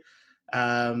way.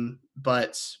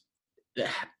 But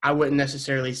I wouldn't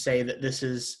necessarily say that this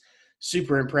is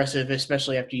super impressive,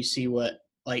 especially after you see what,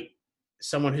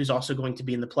 someone who's also going to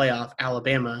be in the playoff,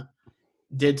 Alabama,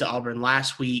 did to Auburn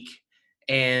last week.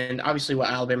 And obviously what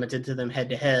Alabama did to them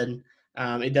head-to-head.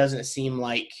 It doesn't seem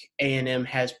like A&M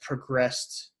has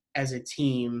progressed as a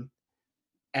team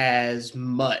as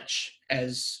much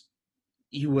as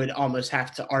you would almost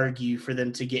have to argue for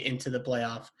them to get into the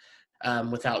playoff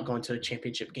without going to a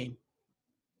championship game.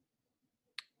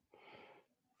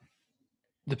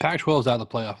 The Pac-12 is out of the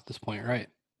playoff at this point, right?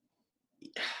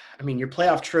 I mean, your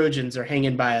playoff Trojans are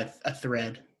hanging by a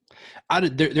thread.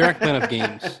 They're not playing enough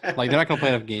games. They're not going to play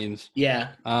enough games.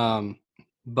 Yeah.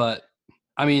 But,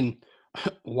 I mean,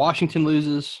 Washington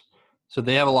loses, so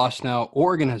they have a loss now.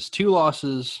 Oregon has 2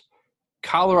 losses.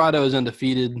 Colorado is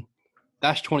undefeated.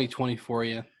 That's 2020 for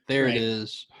you. There It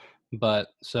is. But,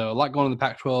 so a lot going on in the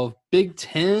Pac-12. Big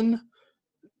Ten,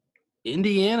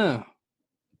 Indiana.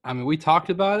 I mean, we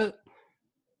talked about it.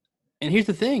 And here's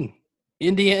the thing.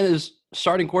 Indiana's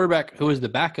starting quarterback, who was the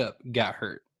backup, got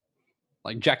hurt.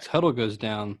 Jack Tuttle goes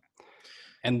down,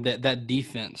 and that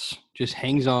defense just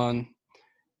hangs on,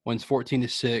 wins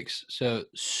 14-6. So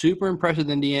super impressive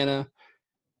with Indiana.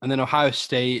 And then Ohio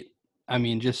State, I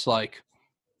mean, just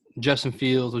Justin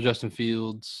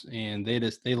Fields, and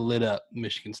they lit up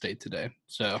Michigan State today.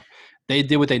 So they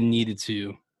did what they needed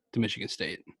to Michigan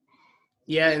State.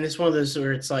 Yeah, and it's one of those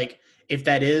where it's like, if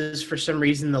that is for some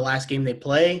reason the last game they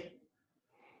play,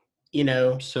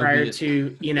 So prior be it.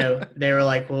 to, they were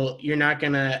like, well, you're not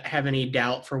going to have any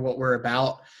doubt for what we're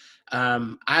about.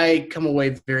 I come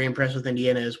away very impressed with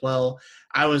Indiana as well.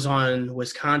 I was on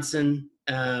Wisconsin,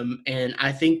 and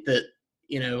I think that,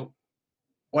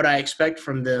 what I expect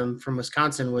from them from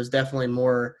Wisconsin was definitely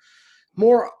more,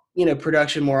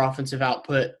 production, more offensive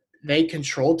output. They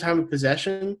controlled time of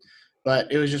possession,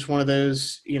 but it was just one of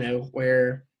those,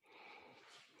 where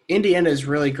Indiana is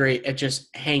really great at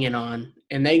just hanging on,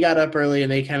 and they got up early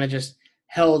and they kind of just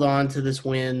held on to this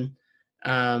win.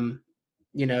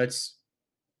 It's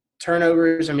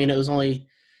turnovers. I mean, it was only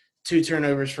 2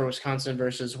 turnovers for Wisconsin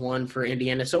versus 1 for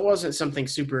Indiana, so it wasn't something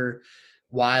super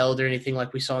wild or anything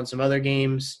like we saw in some other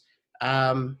games.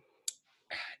 Um,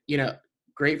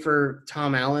 Great for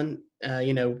Tom Allen.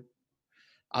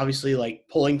 Obviously, like,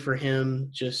 pulling for him,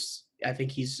 just I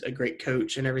think he's a great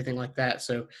coach and everything like that.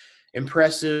 So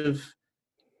impressive.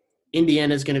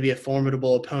 Indiana is going to be a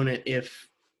formidable opponent if,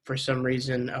 for some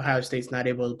reason, Ohio State's not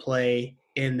able to play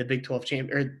in the Big 12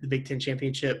 or the Big 10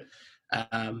 championship.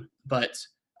 But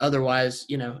otherwise,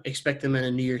 expect them in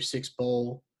a New Year's Six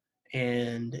bowl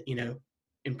and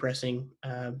impressing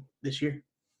this year.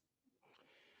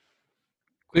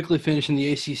 Quickly finishing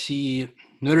the ACC,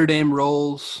 Notre Dame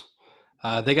rolls.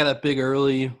 They got up big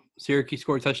early. Syracuse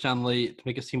scored a touchdown late to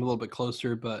make it seem a little bit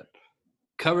closer, but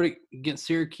covered against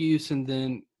Syracuse, and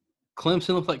then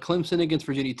Clemson looked like Clemson against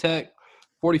Virginia Tech,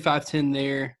 45-10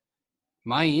 there.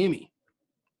 Miami,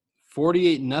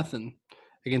 48-0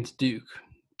 against Duke.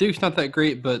 Duke's not that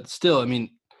great, but still, I mean,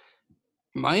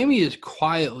 Miami has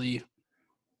quietly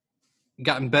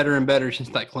gotten better and better since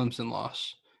that Clemson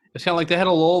loss. It's kind of like they had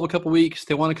a lull of a couple weeks.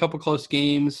 They won a couple close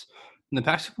games. In the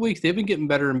past couple weeks, they've been getting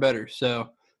better and better. So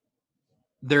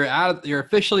they're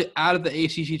officially out of the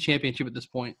ACC championship at this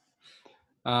point.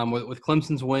 With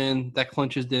Clemson's win, that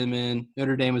clinches them in.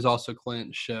 Notre Dame is also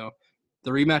clinched. So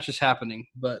the rematch is happening.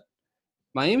 But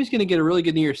Miami's going to get a really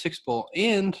good New Year's Six bowl.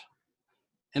 And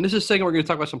this is a second we're going to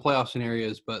talk about some playoff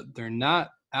scenarios, but they're not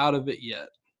out of it yet.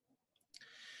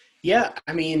 Yeah,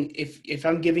 I mean, if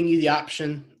I'm giving you the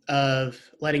option of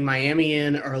letting Miami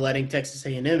in or letting Texas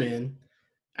A&M in,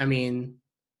 I mean,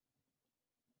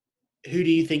 who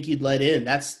do you think you'd let in?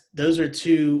 Those are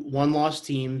 2 one-loss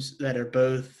teams that are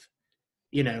both,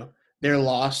 their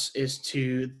loss is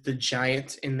to the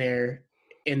Giants in their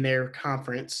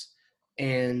conference,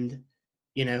 and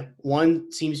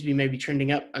one seems to be maybe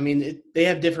trending up. I mean, they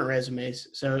have different resumes,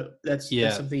 so that's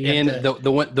something you have to.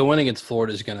 The win against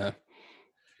Florida is gonna.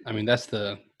 I mean,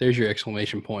 there's your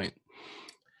exclamation point.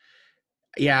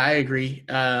 Yeah, I agree.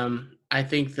 I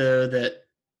think though that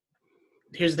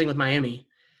here's the thing with Miami.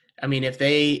 I mean, if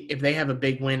they have a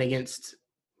big win against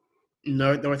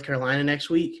North Carolina next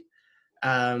week,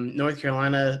 North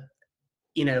Carolina,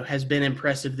 has been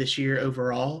impressive this year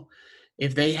overall.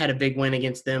 If they had a big win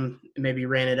against them, maybe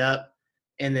ran it up,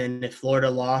 and then if Florida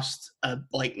lost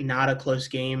not a close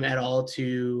game at all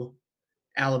to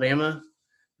Alabama,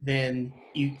 then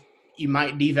you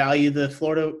might devalue the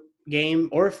Florida game.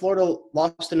 Or if Florida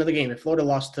lost another game, if Florida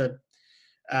lost to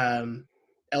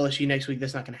LSU next week,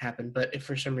 that's not going to happen. But if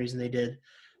for some reason they did,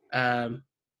 that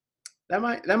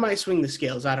might swing the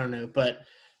scales. I don't know, but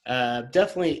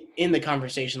definitely in the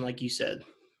conversation, like you said.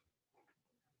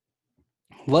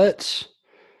 Let's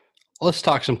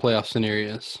talk some playoff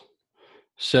scenarios.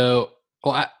 So,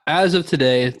 as of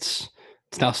today, it's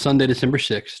now Sunday, December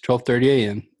 6th, 12:30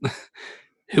 a.m.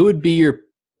 Who would be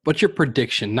what's your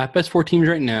prediction? Not best 4 teams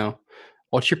right now.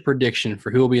 What's your prediction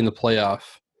for who will be in the playoff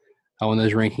when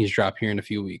those rankings drop here in a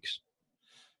few weeks?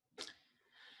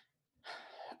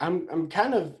 I'm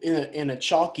kind of in a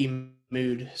chalky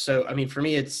mood. So, I mean, for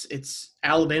me, it's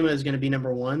Alabama is going to be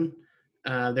number 1.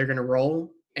 They're going to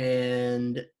roll.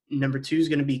 And number 2 is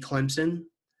going to be Clemson.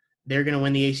 They're going to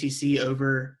win the ACC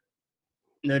over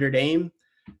Notre Dame.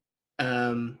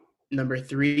 Number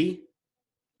 3,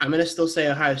 I'm going to still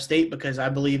say Ohio State because I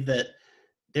believe that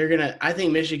I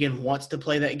think Michigan wants to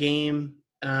play that game.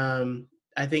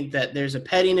 I think that there's a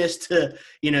pettiness to,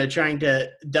 trying to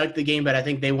duck the game, but I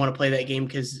think they want to play that game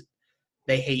because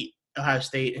they hate Ohio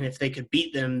State. And if they could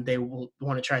beat them, they will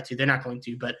want to try to. They're not going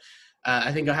to, but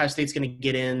I think Ohio State's going to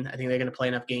get in. I think they're going to play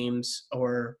enough games,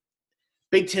 or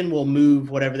Big Ten will move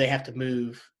whatever they have to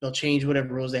move. They'll change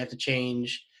whatever rules they have to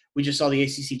change. We just saw the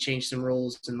ACC change some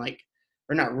rules and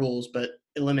or not rules, but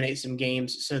eliminate some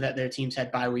games so that their teams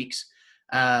had bye weeks.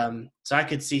 So I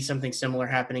could see something similar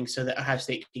happening so that Ohio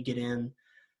State could get in.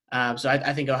 So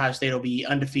I think Ohio State will be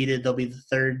undefeated. They'll be the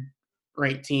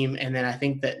third-ranked team. And then I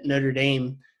think that Notre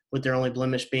Dame, with their only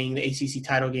blemish being the ACC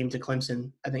title game to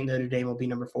Clemson, I think Notre Dame will be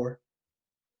number 4.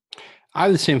 I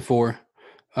have the same 4.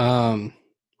 And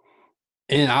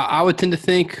I would tend to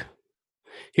think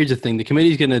 – here's the thing. The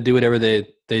committee's going to do whatever they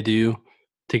do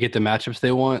to get the matchups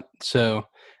they want. So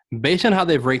based on how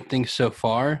they've ranked things so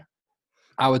far,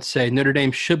 I would say Notre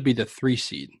Dame should be the 3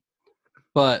 seed.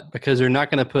 But because they're not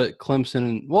going to put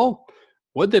Clemson – well,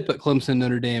 would they put Clemson and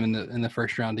Notre Dame in the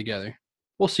first round together?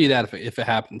 We'll see that if it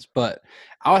happens. But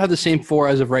I would have the same 4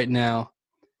 as of right now.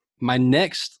 My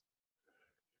next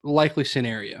likely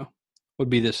scenario would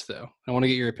be this, though. I want to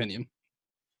get your opinion.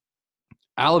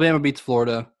 Alabama beats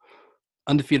Florida,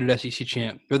 undefeated SEC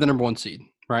champ. They're the number 1 seed,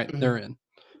 right? Mm-hmm. They're in.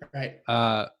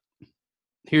 Right.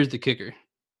 Here's the kicker.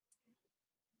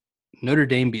 Notre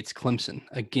Dame beats Clemson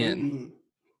again. Mm-hmm.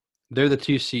 They're the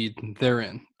 2 seed. They're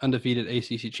in. Undefeated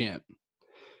ACC champ.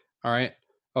 All right.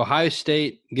 Ohio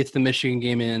State gets the Michigan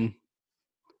game in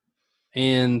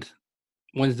and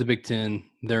wins the Big Ten.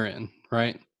 They're in,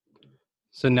 right?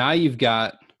 So now you've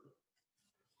got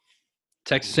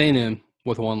Texas A&M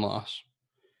with 1 loss.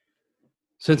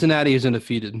 Cincinnati is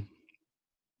undefeated.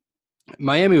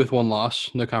 Miami with 1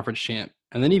 loss, no conference champ.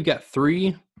 And then you've got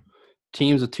 3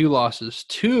 teams with 2 losses,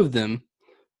 2 of them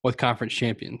with conference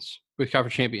championships,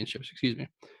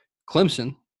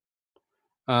 Clemson.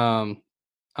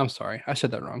 I'm sorry, I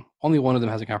said that wrong. Only one of them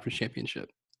has a conference championship.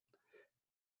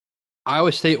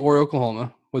 Iowa State or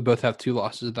Oklahoma would both have 2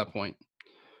 losses at that point.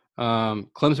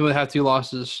 Clemson would have 2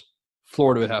 losses.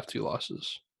 Florida would have 2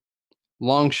 losses.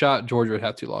 Long shot, Georgia would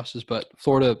have 2 losses, but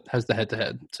Florida has the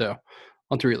head-to-head. So,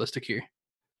 on to realistic here.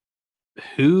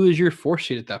 Who is your 4th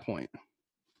seed at that point?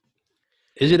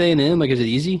 Is it A&M? Like, is it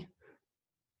easy?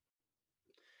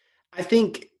 I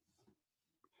think.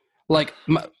 Like,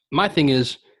 my thing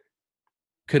is,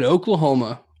 could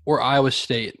Oklahoma or Iowa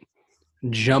State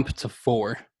jump to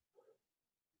 4?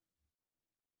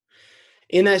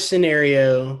 In that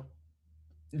scenario,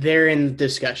 they're in the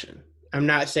discussion. I'm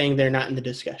not saying they're not in the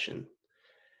discussion.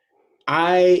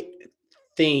 I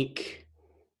think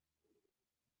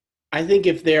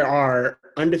if there are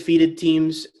undefeated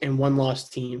teams and 1-loss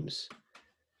teams,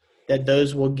 that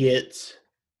those will get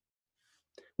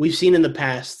 – we've seen in the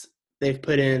past they've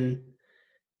put in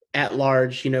at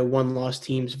large, 1-loss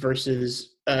teams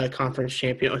versus a conference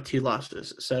champion with 2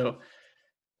 losses. So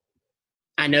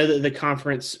I know that the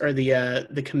conference or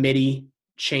the committee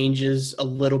changes a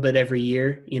little bit every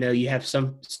year. You have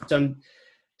some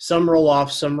roll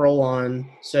off, some roll on.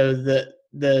 So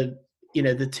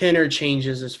the tenor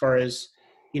changes as far as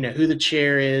who the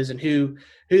chair is and who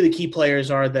the key players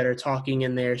are that are talking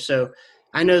in there. So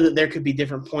I know that there could be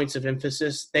different points of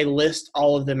emphasis. They list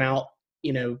all of them out,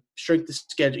 strength of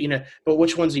schedule, but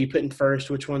which ones are you putting first?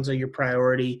 Which ones are your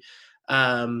priority?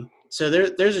 So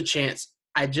there's a chance.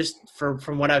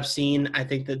 From what I've seen, I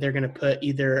think that they're going to put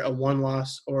either a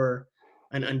 1-loss or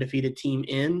an undefeated team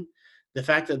in. The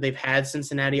fact that they've had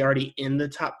Cincinnati already in the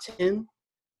top 10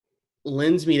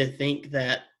 lends me to think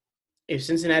that if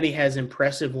Cincinnati has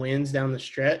impressive wins down the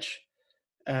stretch,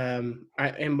 and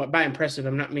by impressive,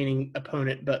 I'm not meaning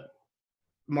opponent, but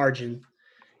margin.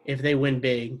 If they win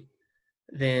big,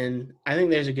 then I think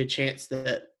there's a good chance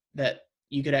that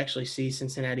you could actually see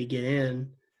Cincinnati get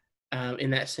in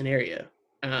that scenario.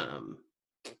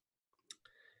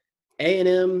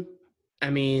 A&M, I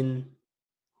mean,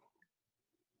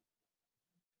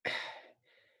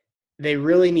 they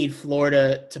really need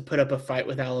Florida to put up a fight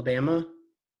with Alabama,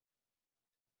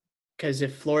 because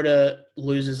if Florida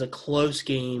loses a close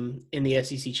game in the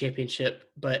SEC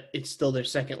championship, but it's still their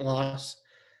 2nd loss,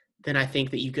 then I think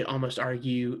that you could almost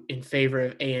argue in favor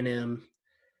of A&M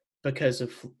because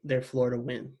of their Florida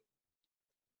win.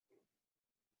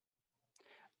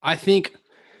 I think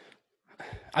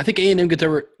A&M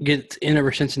gets in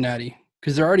over Cincinnati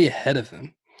because they're already ahead of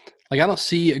them. Like, I don't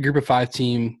see a Group of 5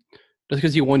 team just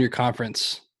because you won your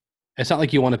conference. It's not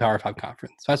like you won a Power 5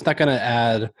 conference. That's not going to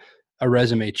add a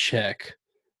resume check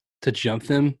to jump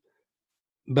them.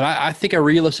 But I think a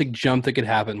realistic jump that could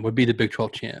happen would be the Big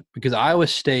 12 champ, because Iowa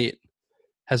State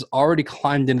has already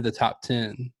climbed into the top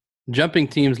 10, jumping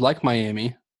teams like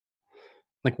Miami,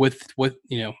 like with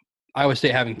Iowa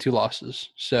State having 2 losses.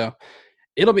 So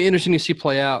it'll be interesting to see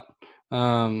play out.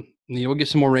 We'll get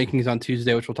some more rankings on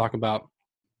Tuesday, which we'll talk about.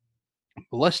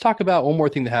 But let's talk about one more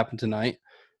thing that happened tonight.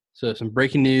 So some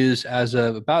breaking news as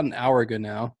of about an hour ago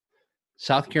now.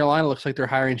 South Carolina looks like they're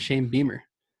hiring Shane Beamer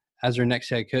as their next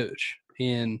head coach.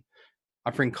 And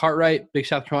my friend Cartwright, big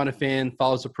South Carolina fan,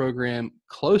 follows the program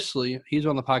closely. He's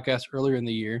on the podcast earlier in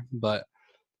the year, but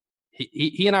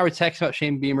he and I were texting about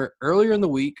Shane Beamer earlier in the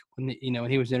week when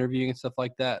when he was interviewing and stuff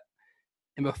like that.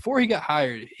 And before he got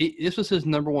hired, this was his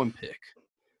number one pick.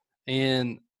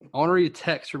 And I want to read a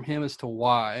text from him as to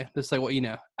why. This like what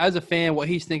as a fan, what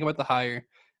he's thinking about the hire.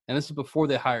 And this is before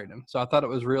they hired him. So I thought it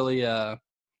was really it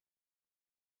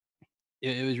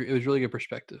was really good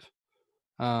perspective.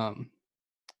 Let's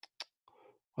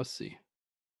see.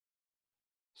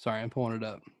 Sorry, I'm pulling it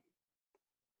up.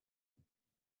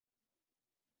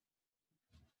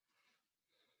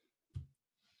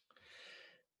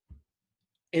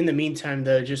 In the meantime,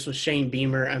 though, just with Shane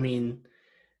Beamer, I mean,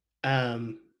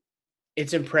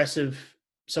 it's impressive.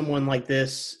 Someone like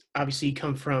this, obviously, you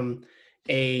come from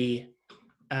a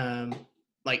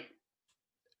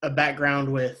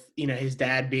background with his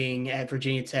dad being at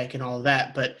Virginia Tech and all of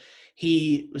that, but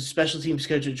he was a special teams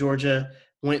coach at Georgia.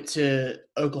 Went to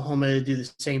Oklahoma to do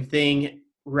the same thing.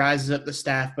 Rises up the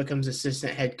staff, becomes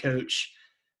assistant head coach.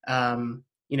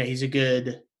 He's a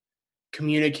good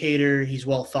communicator. He's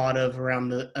well thought of around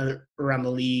the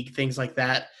league, things like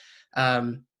that.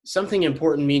 Something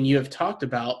important me and you have talked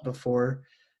about before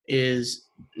is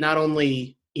not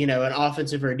only an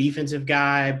offensive or a defensive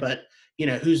guy, but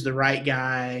who's the right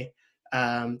guy,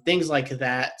 things like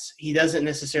that. He doesn't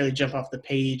necessarily jump off the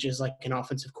page as like an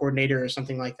offensive coordinator or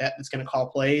something like that that's going to call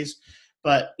plays.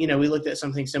 But we looked at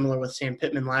something similar with Sam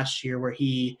Pittman last year, where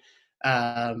he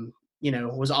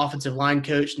was offensive line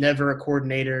coach, never a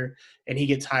coordinator, and he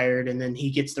gets hired, and then he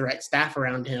gets the right staff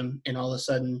around him, and all of a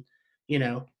sudden,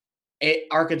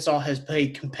 Arkansas has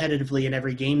played competitively in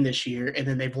every game this year, and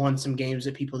then they've won some games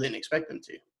that people didn't expect them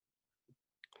to.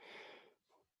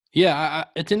 Yeah,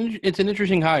 it's an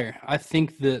interesting hire. I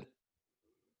think that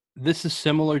this is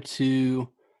similar to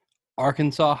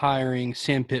Arkansas hiring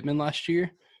Sam Pittman last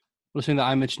year. Listening that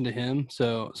I mentioned to him,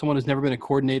 so someone who's never been a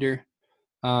coordinator,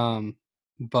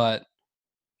 but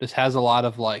just has a lot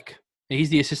of he's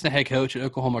the assistant head coach at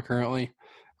Oklahoma currently.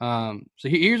 So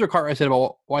here's what Cartwright said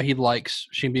about why he likes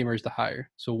Shane Beamer as the hire.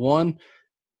 So one,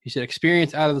 he said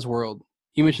experience out of this world.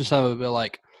 He mentioned some of it,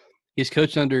 but he's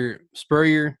coached under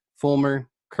Spurrier, Fulmer,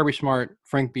 Kirby Smart,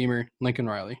 Frank Beamer, Lincoln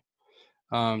Riley.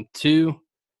 Two,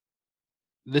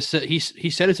 he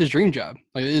said it's his dream job.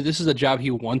 This is a job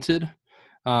he wanted.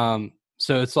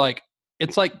 So it's like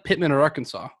Pittman or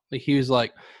Arkansas. He was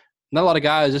like, not a lot of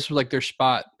guys, this was like their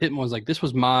spot. Pittman was like, this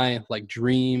was my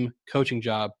dream coaching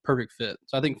job, perfect fit.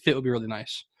 So I think fit would be really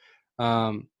nice.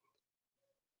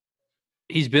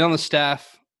 He's been on the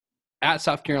staff at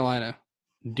South Carolina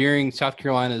during South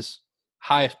Carolina's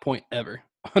highest point ever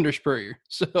under Spurrier.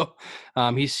 So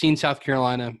he's seen South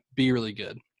Carolina be really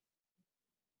good.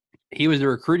 He was the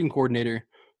recruiting coordinator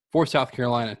for South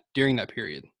Carolina during that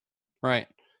period, right?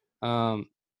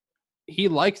 He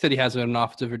likes that he has an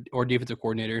offensive or defensive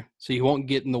coordinator, so he won't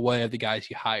get in the way of the guys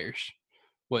he hires,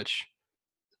 which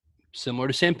similar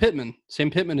to Sam Pittman. Sam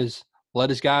Pittman has let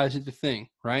his guys do the thing,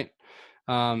 right?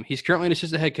 He's currently an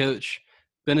assistant head coach,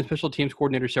 been a special teams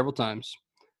coordinator several times.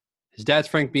 His dad's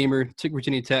Frank Beamer, took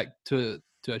Virginia Tech to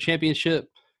a championship,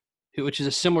 which is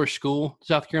a similar school to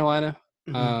South Carolina,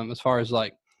 as far as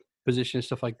position and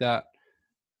stuff like that.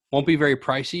 Won't be very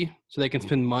pricey, so they can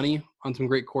spend money on some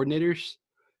great coordinators.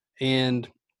 And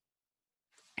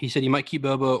he said he might keep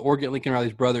Bobo or get Lincoln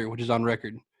Riley's brother, which is on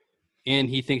record. And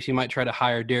he thinks he might try to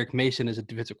hire Derek Mason as a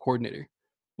defensive coordinator,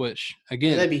 which,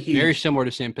 again, that'd be huge. Very similar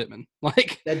to Sam Pittman.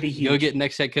 That'd be huge. Go get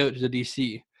next head coach as a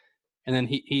DC. And then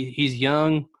he's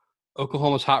young.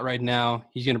 Oklahoma's hot right now.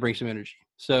 He's going to bring some energy.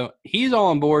 So he's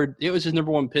all on board. It was his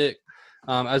number one pick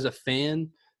as a fan.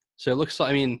 So it looks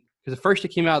like, because at first it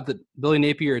came out that Billy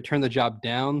Napier had turned the job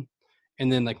down.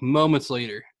 And then moments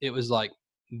later, it was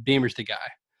Beamer's the guy.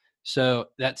 So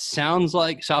that sounds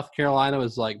like South Carolina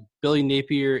was Billy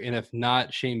Napier, and if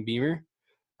not, Shane Beamer.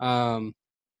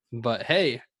 But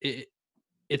hey,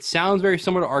 it sounds very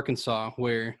similar to Arkansas,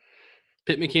 where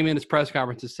Pittman came in his press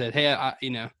conference and said, "Hey,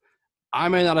 I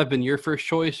may not have been your first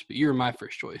choice, but you're my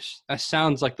first choice." That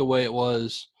sounds like the way it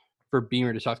was for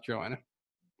Beamer to South Carolina.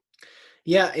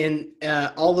 Yeah, and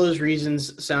all those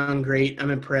reasons sound great. I'm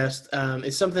impressed.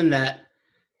 It's something that,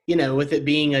 with it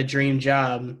being a dream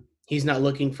job, he's not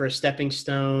looking for a stepping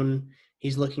stone.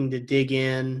 He's looking to dig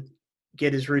in,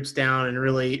 get his roots down, and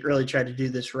really, really try to do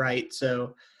this right.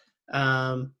 So,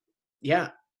 yeah,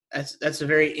 that's a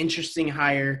very interesting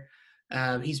hire.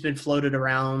 He's been floated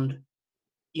around,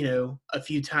 a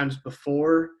few times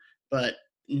before, but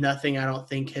nothing I don't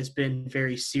think has been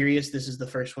very serious. This is the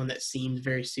first one that seemed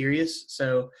very serious.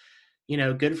 So,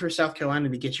 good for South Carolina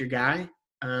to get your guy.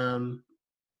 And,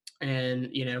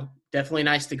 definitely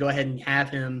nice to go ahead and have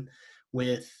him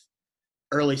with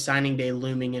early signing day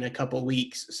looming in a couple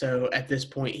weeks. So at this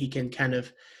point, he can kind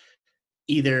of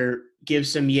either give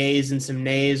some yays and some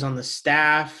nays on the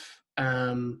staff,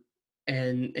 and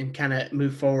kind of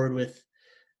move forward with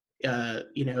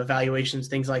evaluations,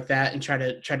 things like that, and try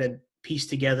to piece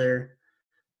together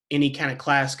any kind of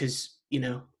class, because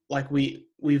like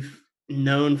we've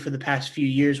known for the past few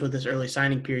years with this early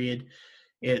signing period,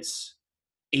 it's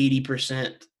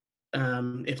 80%,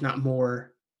 if not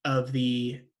more, of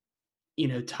the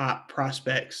top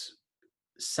prospects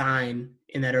sign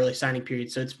in that early signing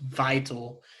period. So it's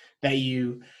vital that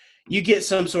you get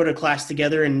some sort of class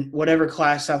together, and whatever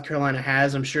class South Carolina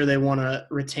has, I'm sure they want to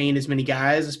retain as many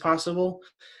guys as possible.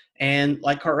 And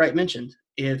like Cartwright mentioned,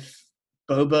 if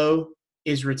Bobo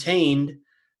is retained,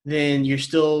 then you're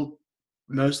still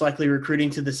most likely recruiting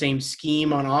to the same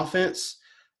scheme on offense.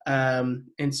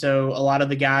 And so a lot of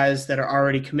the guys that are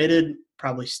already committed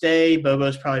probably stay.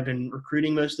 Bobo's probably been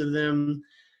recruiting most of them.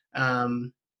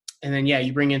 And then,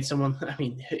 you bring in someone. I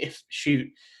mean, if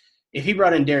he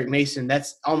brought in Derek Mason,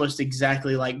 that's almost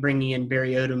exactly like bringing in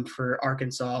Barry Odom for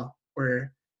Arkansas,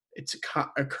 where it's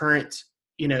a current,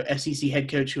 SEC head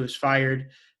coach who was fired,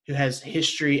 who has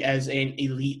history as an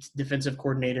elite defensive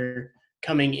coordinator,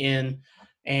 coming in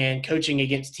and coaching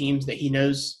against teams that he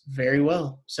knows very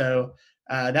well. So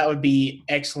that would be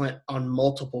excellent on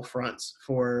multiple fronts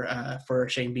for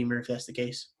Shane Beamer, if that's the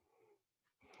case.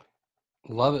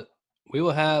 Love it. We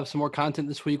will have some more content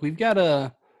this week. We've got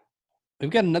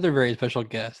another very special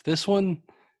guest. This one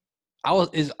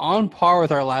is on par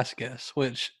with our last guest,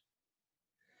 which,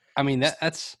 I mean,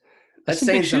 that's some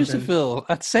big shoes to fill.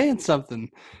 That's saying something.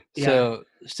 Yeah. So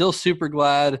still super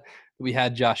glad we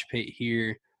had Josh Pate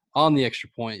here on the Extra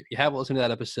Point. If you haven't listened to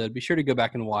that episode, be sure to go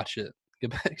back and watch it. Go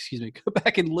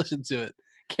back and listen to it.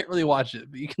 Can't really watch it,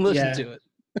 but you can listen to it.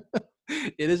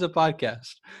 It is a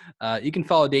podcast. You can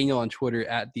follow Daniel on Twitter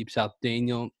at Deep South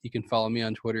Daniel. You can follow me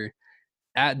on Twitter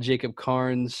at Jacob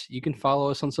Carnes. You can follow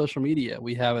us on social media.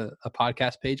 We have a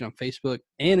podcast page on Facebook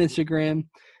and Instagram.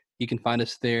 You can find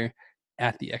us there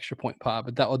at the Extra Point Pod.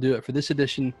 But that will do it for this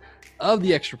edition of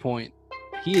the Extra Point.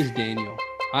 He is Daniel.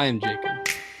 I am Jacob.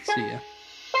 See ya.